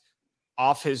left,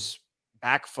 off his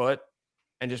back foot,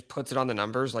 and just puts it on the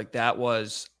numbers. Like, that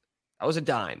was a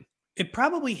dime. It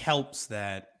probably helps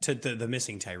that to the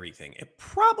missing Tyreek thing. It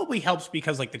probably helps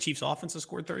because like the Chiefs offense has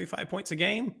scored 35 points a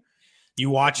game.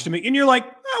 You watched him and you're like,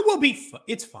 oh, we'll be,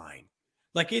 it's fine.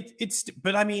 Like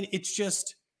but I mean, it's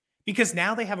just because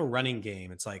now they have a running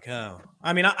game. It's like, oh,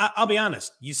 I mean, I'll be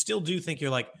honest. You still do think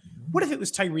you're like, what if it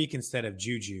was Tyreek instead of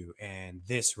Juju and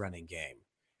this running game?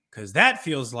 Because that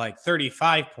feels like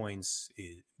 35 points.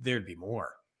 There'd be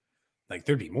more. Like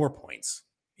there'd be more points.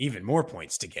 Even more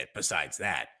points to get besides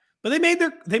that. But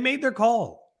they made their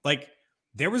call. Like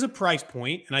there was a price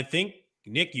point, and I think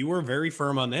Nick, you were very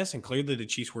firm on this, and clearly the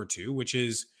Chiefs were too, which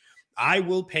is, I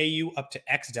will pay you up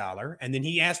to X dollar. And then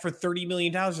he asked for $30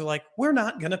 million. They're like, we're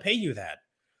not going to pay you that.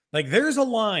 Like, there's a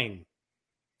line.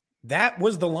 That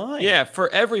was the line. Yeah, for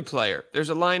every player. There's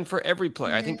a line for every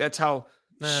player. I think that's how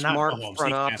smart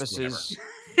front offices.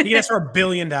 He can ask for $1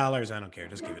 billion. I don't care.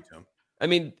 Just give it to him. I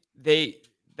mean,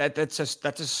 that's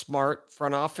a smart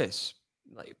front office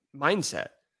like mindset.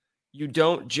 You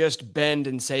don't just bend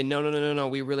and say, no.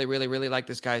 We really, really, really like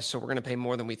this guy, so we're going to pay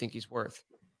more than we think he's worth.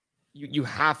 You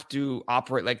have to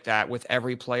operate like that with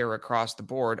every player across the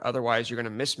board. Otherwise, you're going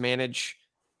to mismanage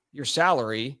your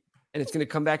salary, and it's going to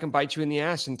come back and bite you in the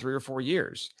ass in 3 or 4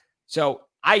 years. So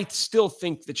I still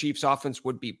think the Chiefs offense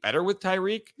would be better with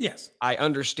Tyreek. Yes. I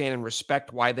understand and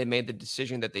respect why they made the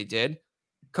decision that they did.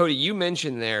 Cody, you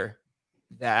mentioned there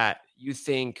that you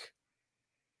think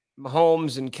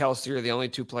Mahomes and Kelsey are the only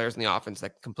 2 players in the offense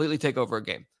that completely take over a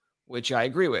game, which I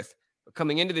agree with. But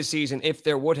coming into the season, if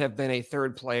there would have been a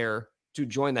third player to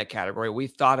join that category, we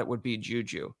thought it would be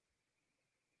Juju.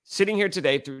 Sitting here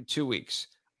today through 2 weeks,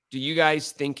 do you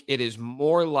guys think it is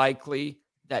more likely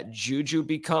that Juju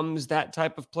becomes that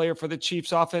type of player for the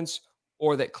Chiefs offense,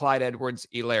 or that Clyde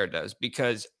Edwards-Helaire does?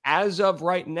 Because as of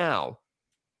right now,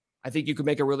 I think you could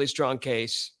make a really strong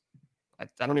case. I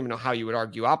don't even know how you would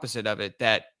argue opposite of it,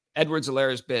 that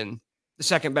Edwards-Helaire has been the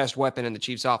second best weapon in the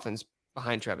Chiefs offense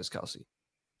behind Travis Kelce.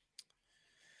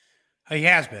 He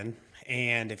has been.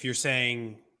 And if you're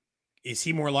saying, is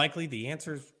he more likely? The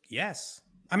answer is yes.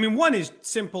 I mean, one is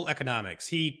simple economics.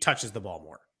 He touches the ball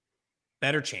more.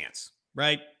 Better chance,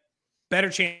 right? Better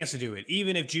chance to do it.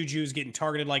 Even if Juju's getting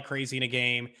targeted like crazy in a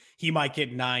game, he might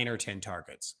get 9 or 10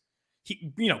 targets.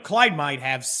 Clyde might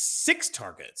have 6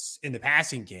 targets in the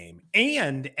passing game,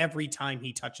 and every time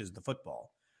he touches the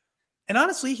football. And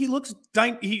honestly, he looks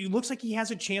like he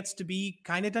has a chance to be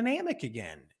kind of dynamic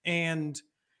again. And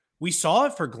we saw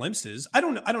it for glimpses. I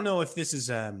don't know if this is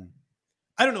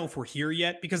I don't know if we're here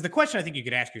yet, because the question I think you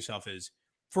could ask yourself is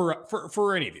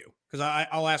for any of you, because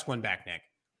I'll ask one back, Nick.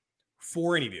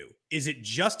 For any of you, is it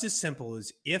just as simple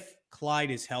as if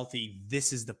Clyde is healthy,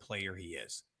 this is the player he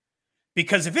is?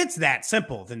 Because if it's that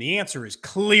simple, then the answer is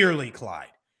clearly Clyde.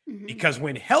 Mm-hmm. Because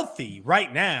when healthy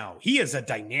right now, he is a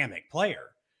dynamic player.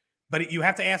 But you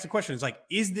have to ask the question, it's like,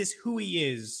 is this who he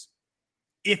is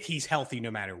if he's healthy no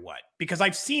matter what? Because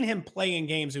I've seen him play in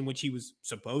games in which he was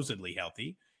supposedly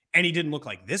healthy, and he didn't look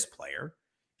like this player.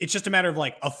 It's just a matter of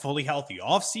like a fully healthy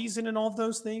offseason and all of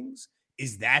those things.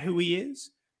 Is that who he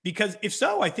is? Because if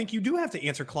so, I think you do have to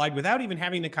answer Clyde without even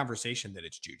having the conversation that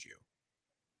it's Juju.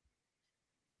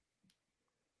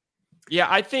 Yeah,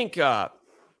 I think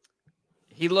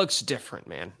he looks different,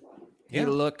 man. He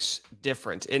looks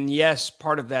different. And yes,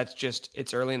 part of that's just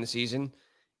it's early in the season.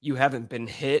 You haven't been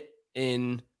hit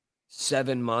in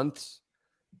 7 months.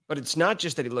 But it's not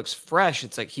just that he looks fresh.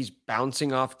 It's like he's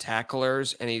bouncing off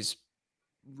tacklers and he's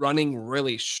running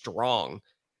really strong.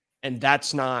 And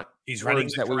that's not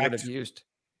words that we would have used.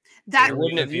 We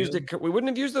wouldn't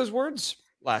have used those words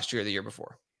last year or the year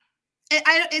before.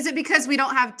 Is it because we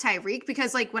don't have Tyreek?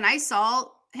 Because like when I saw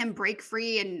him break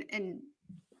free and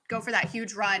go for that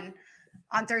huge run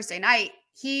on Thursday night,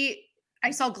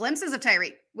 I saw glimpses of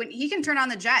Tyreek when he can turn on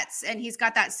the jets, and he's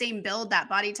got that same build, that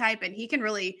body type, and he can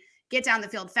really get down the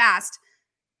field fast.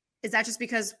 Is that just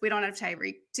because we don't have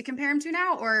Tyreek to compare him to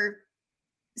now, or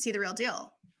is he the real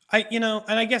deal? And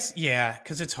I guess, yeah,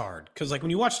 because it's hard. Because like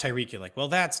when you watch Tyreek, you're like, well,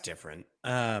 that's different.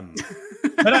 But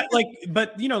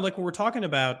when we're talking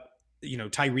about,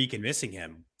 Tyreek and missing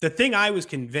him, the thing I was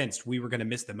convinced we were going to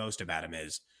miss the most about him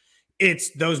is it's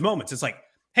those moments. It's like,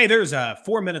 hey, there's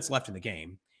 4 minutes left in the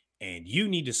game and you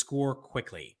need to score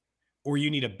quickly, or you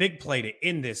need a big play to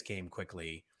end this game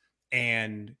quickly.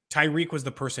 And Tyreek was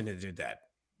the person that did that.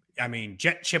 I mean,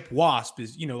 Jet Chip Wasp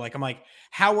is, I'm like,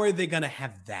 how are they going to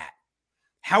have that?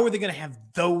 How are they going to have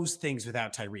those things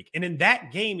without Tyreek? And in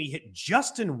that game, he hit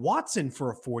Justin Watson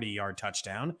for a 40-yard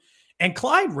touchdown, and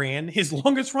Clyde ran his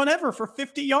longest run ever for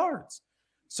 50 yards.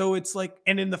 So it's like,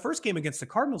 and in the first game against the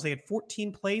Cardinals, they had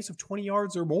 14 plays of 20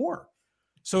 yards or more.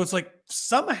 So it's like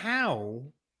somehow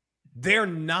they're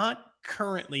not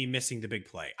currently missing the big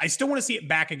play. I still want to see it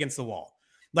back against the wall.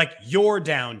 Like you're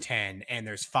down 10 and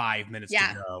there's 5 minutes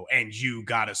to go and you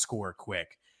got to score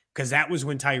quick. Because that was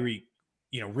when Tyreek,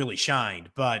 really shined.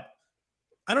 But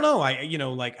I don't know.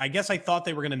 I guess I thought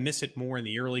they were going to miss it more in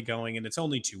the early going, and it's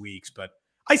only 2 weeks, but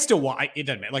I still watch. It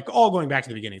doesn't matter. Like all going back to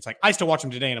the beginning, it's like I still watch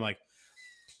him today, and I'm like,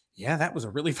 yeah, that was a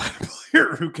really fun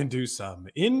player who can do some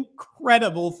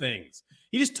incredible things.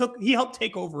 He helped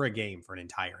take over a game for an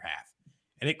entire half,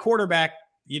 and at quarterback,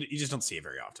 you just don't see it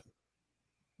very often.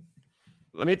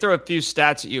 Let me throw a few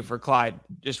stats at you for Clyde,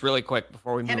 just really quick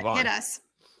before we move on. Hit us.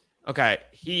 Okay.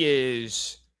 He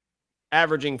is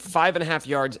averaging 5.5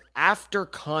 yards after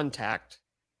contact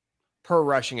per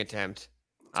rushing attempt.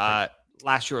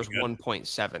 Last year was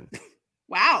 1.7.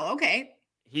 Wow. Okay.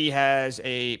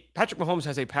 Patrick Mahomes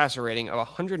has a passer rating of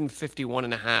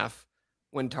 151.5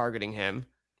 when targeting him.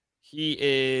 He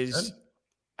is,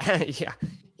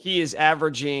 he is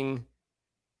averaging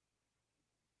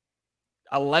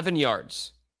 11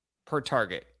 yards per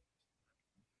target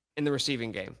in the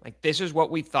receiving game. Like, this is what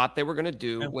we thought they were going to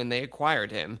do when they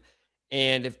acquired him.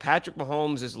 And if Patrick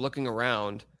Mahomes is looking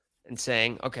around and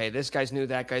saying, okay, this guy's new,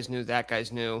 that guy's new, that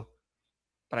guy's new,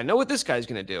 but I know what this guy's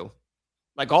going to do.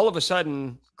 Like, all of a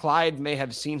sudden, Clyde may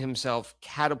have seen himself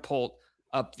catapult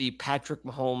up the Patrick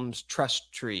Mahomes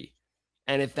trust tree.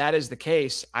 And if that is the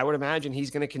case, I would imagine he's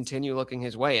going to continue looking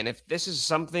his way. And if this is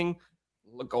something,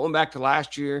 going back to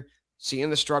last year, seeing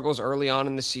the struggles early on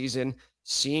in the season,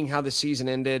 seeing how the season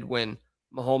ended when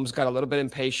Mahomes got a little bit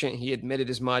impatient, he admitted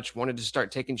as much, wanted to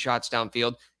start taking shots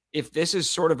downfield. If this is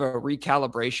sort of a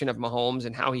recalibration of Mahomes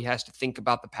and how he has to think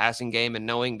about the passing game and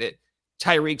knowing that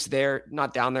Tyreek's there,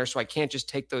 not down there, so I can't just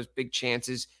take those big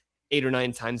chances 8 or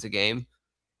 9 times a game.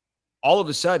 All of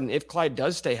a sudden, if Clyde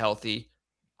does stay healthy,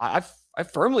 I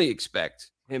firmly expect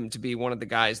him to be one of the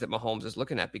guys that Mahomes is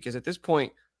looking at, because at this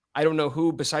point, I don't know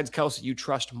who besides Kelsey you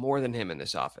trust more than him in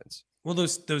this offense. Well,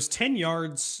 those 10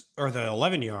 yards or the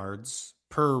 11 yards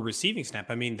per receiving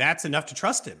snap, I mean, that's enough to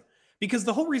trust him. Because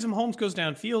the whole reason Mahomes goes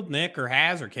downfield, Nick, or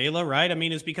Kayla, right? I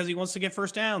mean, is because he wants to get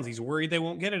first downs. He's worried they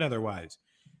won't get it otherwise.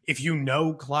 If you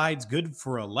know Clyde's good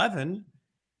for 11,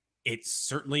 it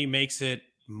certainly makes it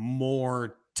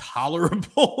more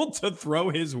tolerable to throw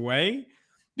his way.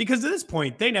 Because at this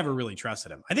point, they never really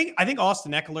trusted him. I think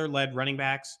Austin Eckler led running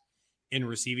backs in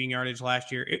receiving yardage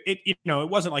last year. It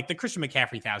wasn't like the Christian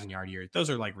McCaffrey 1,000-yard years. Those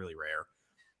are like really rare.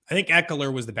 I think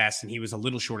Eckler was the best, and he was a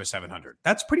little short of 700.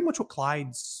 That's pretty much what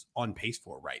Clyde's on pace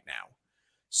for right now.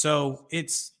 So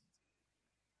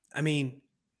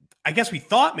I guess we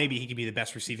thought maybe he could be the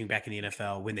best receiving back in the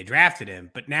NFL when they drafted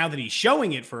him. But now that he's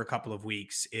showing it for a couple of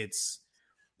weeks,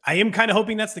 I am kind of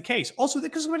hoping that's the case. Also,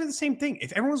 because we're doing the same thing.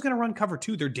 If everyone's going to run cover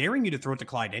 2, they're daring you to throw it to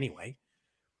Clyde anyway.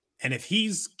 And if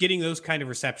he's getting those kind of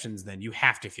receptions, then you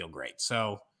have to feel great.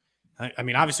 So, I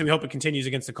mean, obviously we hope it continues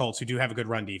against the Colts, who do have a good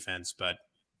run defense. But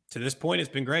to this point, it's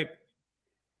been great.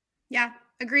 Yeah,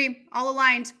 agree. All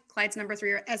aligned. Clyde's number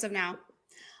 3 as of now.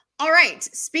 All right.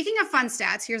 Speaking of fun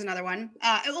stats, here's another one.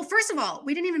 Well, first of all,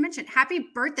 we didn't even mention happy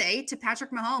birthday to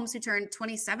Patrick Mahomes, who turned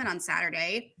 27 on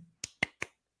Saturday.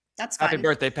 That's fun. Happy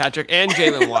birthday, Patrick, and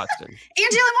Jalen Watson.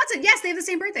 Yes, they have the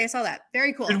same birthday. I saw that.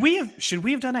 Very cool. Should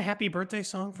we have done a happy birthday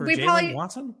song for Jalen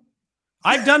Watson?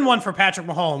 I've done one for Patrick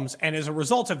Mahomes, and as a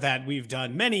result of that, we've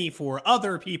done many for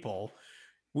other people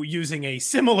using a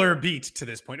similar beat to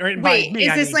this point. Wait,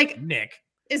 Nick?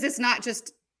 Is this not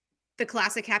just the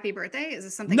classic happy birthday? Is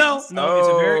this something No, else?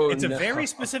 no, it's a very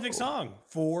specific song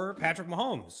for Patrick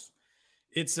Mahomes.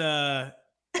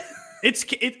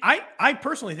 I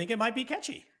personally think it might be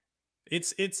catchy.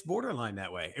 It's borderline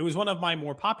that way. It was one of my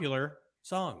more popular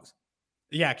songs.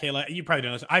 Yeah, Kayla, you probably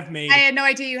don't know. I had no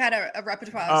idea you had a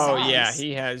repertoire of songs. Yeah,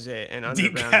 he has an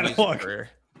deep underground catalog. music career.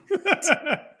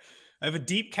 I have a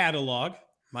deep catalog.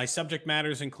 My subject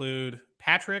matters include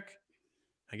Patrick,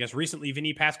 I guess recently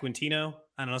Vinny Pasquantino.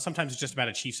 I don't know. Sometimes it's just about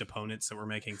a Chiefs opponents that we're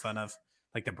making fun of,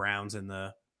 like the Browns in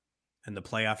the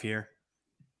playoff year.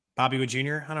 Bobby Wood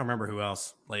Jr. I don't remember who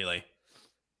else lately.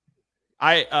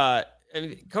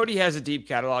 Cody has a deep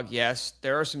catalog. Yes,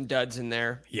 there are some duds in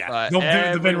there. Yeah, but the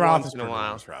Ben Roethlisberger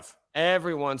was rough.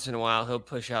 Every once in a while, he'll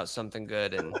push out something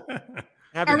good. And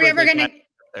are we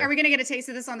gonna get a taste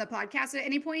of this on the podcast at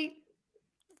any point?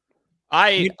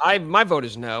 My vote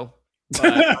is no. But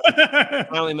I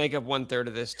only make up 1/3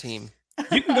 of this team.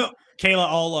 You can go,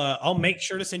 Kayla. I'll make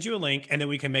sure to send you a link, and then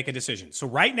we can make a decision. So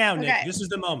right now, Nick, this is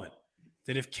the moment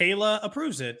that if Kayla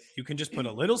approves it, you can just put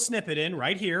a little snippet in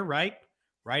right here, right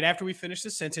after we finish the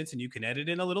sentence, and you can edit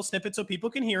in a little snippet so people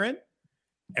can hear it,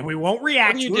 and we won't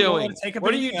react. What are you doing?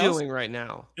 What are you doing right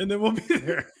now? And then we'll be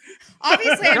there.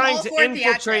 Obviously, I'm trying all to for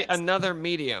infiltrate theatrics. another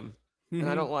medium, and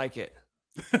I don't like it.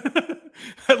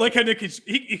 I like how Nick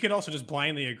he can also just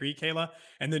blindly agree, Kayla,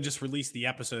 and then just release the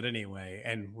episode anyway.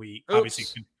 And we obviously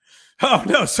can. Oh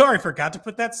no, sorry, forgot to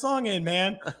put that song in,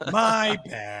 man. My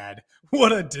bad.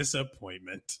 What a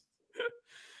disappointment.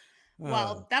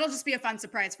 Well, that'll just be a fun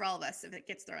surprise for all of us if it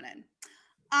gets thrown in.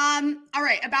 All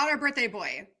right, about our birthday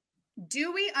boy.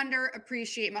 Do we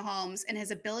underappreciate Mahomes and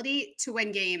his ability to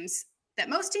win games that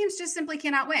most teams just simply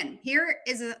cannot win? Here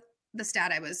is the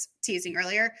stat I was teasing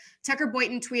earlier. Tucker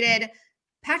Boynton tweeted,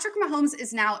 Patrick Mahomes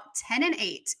is now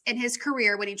 10-8 in his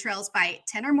career when he trails by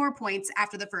 10 or more points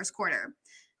after the first quarter.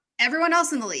 Everyone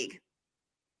else in the league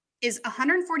is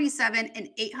 147 and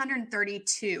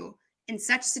 832 in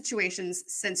such situations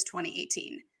since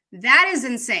 2018. That is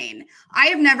insane. I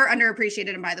have never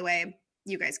underappreciated him, by the way.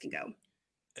 You guys can go.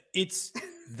 It's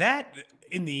that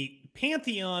in the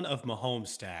pantheon of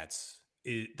Mahomes stats,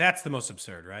 that's the most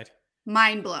absurd, right?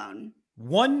 Mind blown.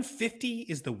 150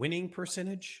 is the winning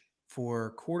percentage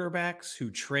for quarterbacks who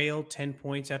trail 10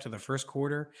 points after the first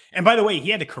quarter. And by the way, he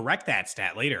had to correct that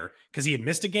stat later because he had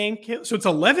missed a game. So it's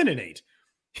 11-8.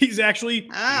 He's actually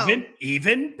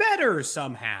even better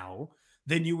somehow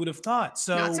than you would have thought.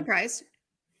 So not surprised.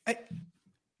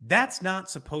 That's not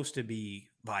supposed to be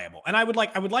viable. And I would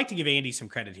like to give Andy some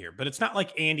credit here, but it's not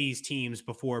like Andy's teams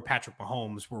before Patrick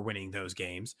Mahomes were winning those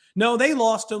games. No, they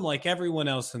lost them like everyone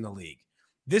else in the league.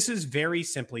 This is very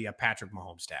simply a Patrick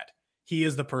Mahomes stat. He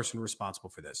is the person responsible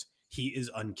for this. He is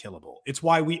unkillable. It's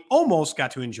why we almost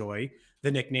got to enjoy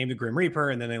the nickname the Grim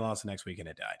Reaper, and then they lost the next week and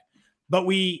it died. But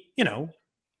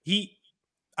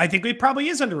I think it probably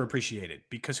is underappreciated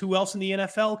because who else in the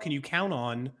NFL can you count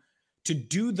on to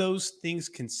do those things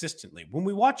consistently? When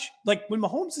we watch, like when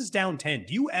Mahomes is down 10,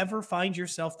 do you ever find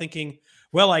yourself thinking,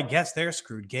 well, I guess they're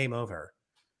screwed, game over?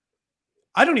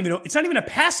 I don't even know. It's not even a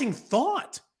passing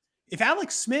thought. If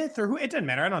Alex Smith or who, it doesn't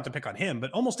matter. I don't have to pick on him,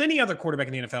 but almost any other quarterback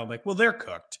in the NFL, like, well, they're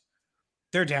cooked.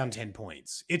 They're down 10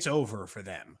 points. It's over for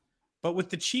them. But with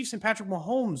the Chiefs and Patrick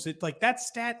Mahomes, that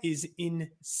stat is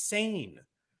insane.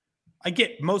 I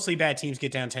get mostly bad teams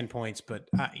get down 10 points, but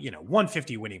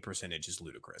 150 winning percentage is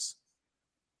ludicrous.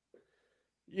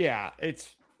 Yeah,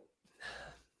 it's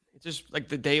just like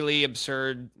the daily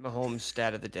absurd Mahomes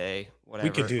stat of the day. Whatever.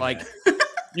 We could do that.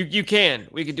 You can.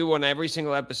 We could do one every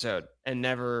single episode and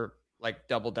never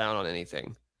double down on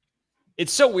anything.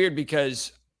 It's so weird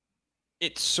because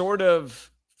it sort of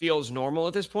feels normal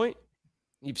at this point.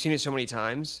 You've seen it so many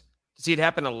times. To see it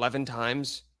happen 11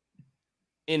 times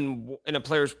in a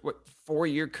player's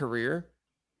 4-year career,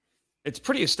 it's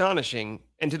pretty astonishing.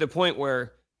 And to the point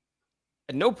where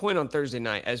at no point on Thursday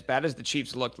night, as bad as the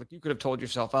Chiefs looked, you could have told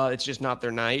yourself, oh, it's just not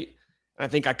their night. And I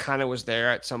think I kind of was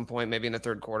there at some point, maybe in the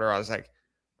third quarter. I was like,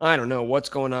 I don't know what's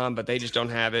going on, but they just don't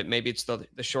have it. Maybe it's the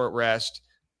short rest.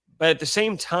 But at the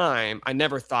same time, I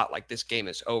never thought this game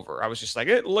is over. I was just like,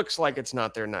 it looks like it's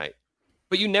not their night.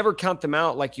 But you never count them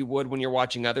out like you would when you're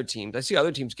watching other teams. I see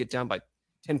other teams get down by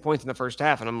 10 points in the first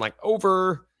half, and I'm like,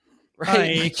 over.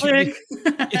 Right?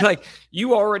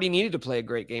 You already needed to play a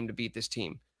great game to beat this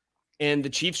team. And the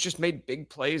Chiefs just made big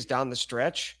plays down the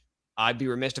stretch. I'd be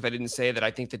remiss if I didn't say that I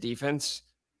think the defense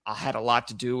had a lot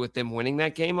to do with them winning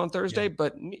that game on Thursday. Yeah.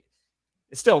 But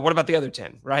still, what about the other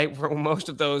 10, right? Most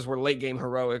of those were late game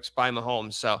heroics by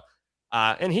Mahomes. So,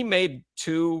 and he made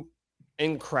 2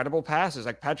 incredible passes.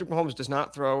 Patrick Mahomes does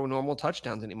not throw normal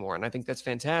touchdowns anymore. And I think that's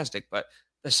fantastic. But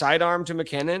the sidearm to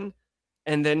McKinnon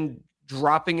and then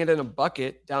dropping it in a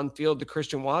bucket downfield to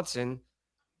Christian Watson.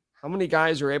 How many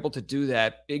guys are able to do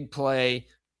that? Big play,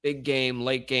 big game,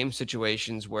 late game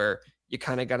situations where you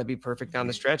kind of got to be perfect down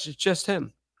the stretch. It's just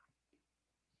him.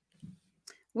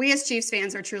 We as Chiefs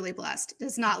fans are truly blessed. It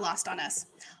is not lost on us.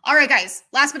 All right, guys,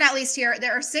 last but not least here,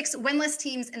 there are 6 winless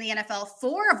teams in the NFL,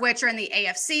 4 of which are in the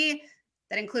AFC.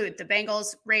 That include the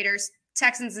Bengals, Raiders,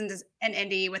 Texans, and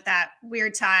Indy with that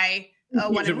weird tie,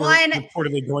 1-1.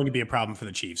 Reportedly going to be a problem for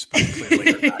the Chiefs, but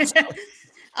clearly not, so.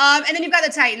 And then you've got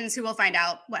the Titans, who will find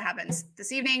out what happens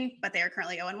this evening, but they are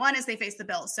currently 0-1 as they face the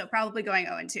Bills, so probably going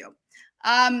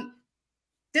 0-2.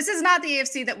 This is not the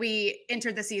AFC that we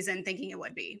entered the season thinking it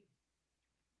would be.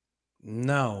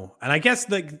 No. And I guess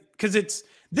because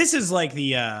this is like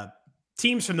the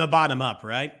teams from the bottom up,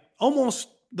 right? Almost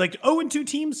like 0-2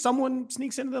 teams, someone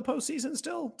sneaks into the postseason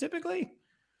still, typically.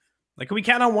 Can we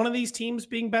count on one of these teams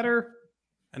being better?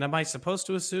 And am I supposed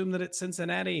to assume that it's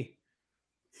Cincinnati?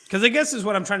 Because I guess is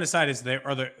what I'm trying to decide is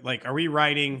are we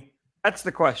writing? That's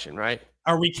the question, right?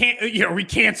 Are we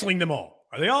canceling them all?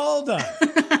 Are they all done?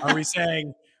 Are we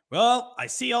saying, well, I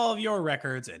see all of your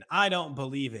records and I don't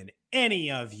believe in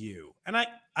any of you? And I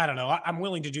don't know. I'm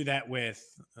willing to do that with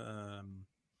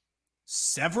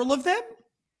several of them,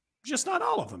 just not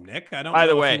all of them, Nick. I don't. By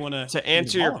the know way, if you want to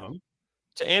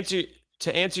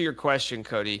answer your question,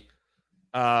 Cody.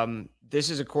 This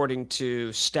is according to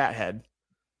StatHead.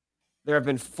 There have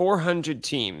been 400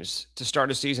 teams to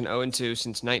start a season 0-2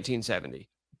 since 1970.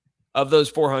 Of those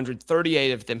 400,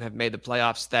 38 of them have made the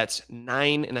playoffs. That's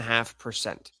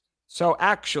 9.5%. So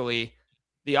actually,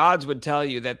 the odds would tell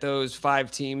you that those 5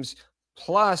 teams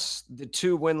plus the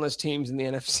 2 winless teams in the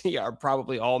NFC are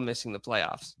probably all missing the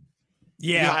playoffs.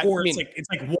 Yeah, it's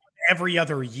like one every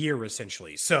other year,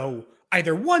 essentially. So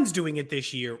either one's doing it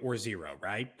this year or zero,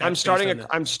 right? I'm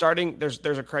starting.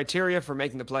 There's a criteria for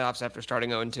making the playoffs after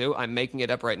starting 0-2. I'm making it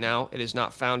up right now. It is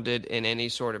not founded in any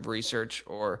sort of research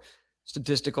or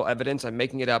statistical evidence. I'm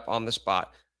making it up on the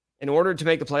spot. In order to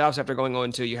make the playoffs after going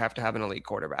 0-2, you have to have an elite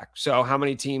quarterback. So how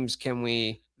many teams can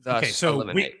we thus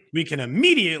eliminate? We can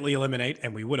immediately eliminate,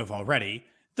 and we would have already,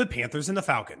 the Panthers and the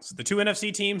Falcons. The two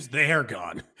NFC teams, they're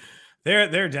gone.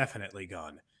 They're definitely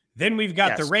gone. Then we've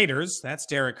got the Raiders. That's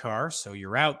Derek Carr, so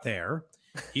you're out there.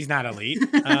 He's not elite.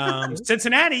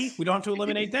 Cincinnati, we don't have to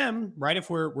eliminate them, right?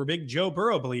 If we're big Joe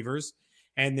Burrow believers.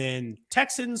 And then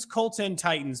Texans, Colts, and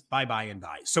Titans, bye and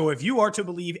bye. So if you are to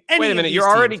believe any Wait a minute, you're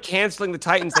teams, already canceling the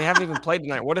Titans. They haven't even played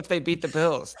tonight. What if they beat the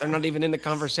Bills? They're not even in the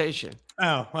conversation.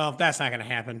 Oh, well, that's not going to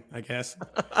happen, I guess.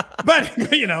 But,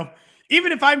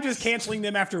 even if I'm just canceling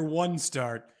them after one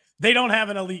start, they don't have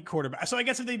an elite quarterback. So I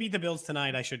guess if they beat the Bills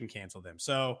tonight, I shouldn't cancel them.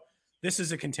 So this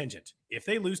is a contingent. If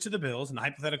they lose to the Bills, in the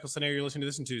hypothetical scenario, you're listening to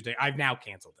this on Tuesday, I've now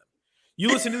canceled them. You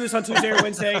listen to this on Tuesday or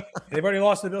Wednesday, and they've already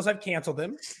lost to the Bills, I've canceled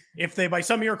them. If they, by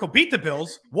some miracle, beat the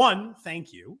Bills, one,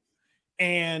 thank you.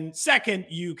 And second,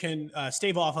 you can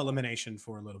stave off elimination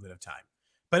for a little bit of time.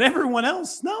 But everyone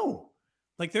else, no.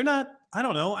 Like, they're not, I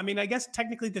don't know. I mean, I guess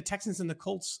technically the Texans and the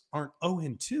Colts aren't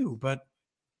 0-2, but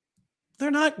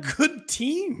they're not good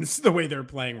teams the way they're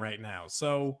playing right now.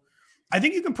 So I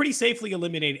think you can pretty safely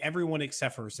eliminate everyone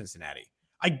except for Cincinnati.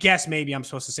 I guess maybe I'm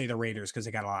supposed to say the Raiders because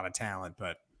they got a lot of talent,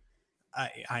 but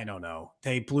I don't know.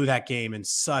 They blew that game in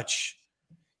such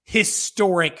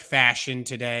historic fashion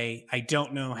today. I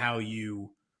don't know how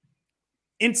you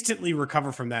instantly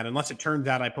recover from that unless it turns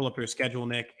out I pull up their schedule,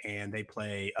 Nick, and they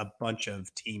play a bunch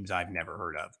of teams I've never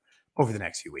heard of over the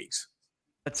next few weeks.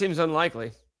 That seems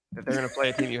unlikely that they're going to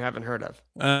play a team you haven't heard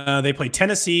of. They play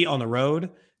Tennessee on the road,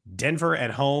 Denver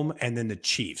at home, and then the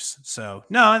Chiefs. So,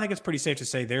 no, I think it's pretty safe to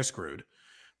say they're screwed.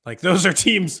 Like, those are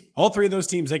teams, all three of those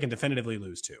teams they can definitively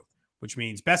lose to. Which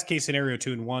means best case scenario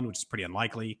 2-1, which is pretty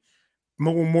unlikely.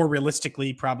 More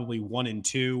realistically, probably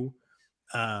 1-2,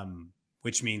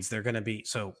 which means they're going to be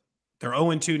they're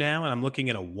 0-2 now, and I'm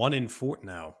looking at a 1-4.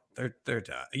 No, they're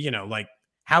done. Like,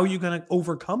 how are you going to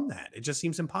overcome that? It just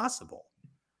seems impossible.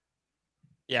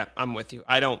 Yeah, I'm with you.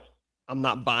 I'm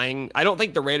not buying. I don't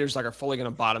think the Raiders are fully going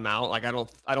to bottom out. Like, I don't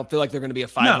feel like they're going to be a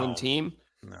 5-win team.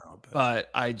 No, but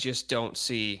I just don't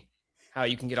see how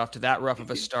you can get off to that rough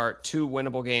of a start. 2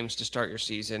 winnable games to start your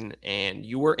season, and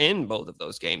you were in both of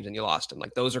those games and you lost them.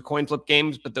 Like, those are coin flip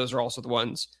games, but those are also the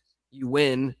ones you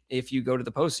win if you go to the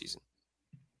postseason.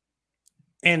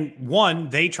 And one,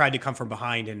 they tried to come from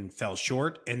behind and fell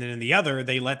short. And then in the other,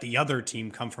 they let the other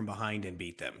team come from behind and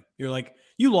beat them. You're like,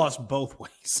 you lost both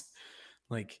ways.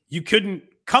 Like, you couldn't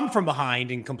come from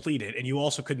behind and complete it, and you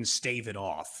also couldn't stave it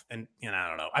off. And, I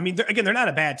don't know. I mean, they're not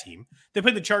a bad team. They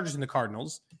played the Chargers and the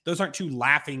Cardinals. Those aren't two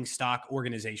laughing stock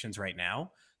organizations right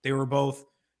now. They were both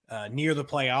near the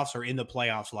playoffs or in the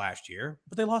playoffs last year,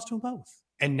 but they lost to them both.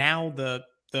 And now the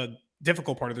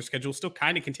difficult part of their schedule still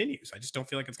kind of continues. I just don't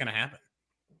feel like it's going to happen.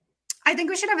 I think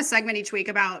we should have a segment each week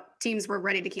about teams we're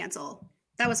ready to cancel.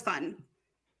 That was fun.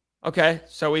 Okay,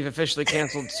 so we've officially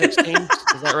canceled 6 teams.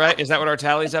 Is that right? Is that what our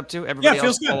tally's up to? Everybody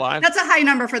else still alive? That's a high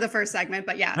number for the first segment,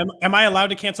 but yeah. Am I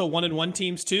allowed to cancel 1-1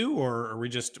 teams too, or are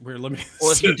we're limited?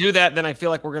 Well, if you do that, then I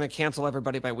feel like we're going to cancel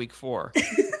everybody by week 4.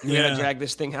 We're going to drag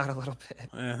this thing out a little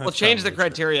bit. We'll change the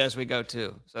criteria as we go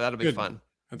too, so that'll be fun.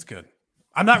 That's good.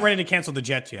 I'm not ready to cancel the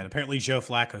Jets yet. Apparently, Joe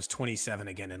Flacco's 27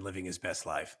 again and living his best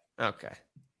life. Okay.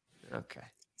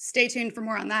 Stay tuned for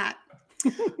more on that.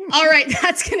 All right,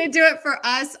 that's going to do it for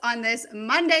us on this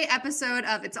Monday episode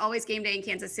of It's Always Game Day in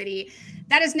Kansas City.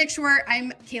 That is Nick Schwert.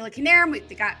 I'm Kayla Canarum.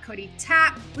 We've got Cody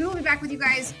Tapp. We will be back with you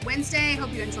guys Wednesday.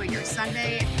 Hope you enjoyed your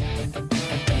Sunday.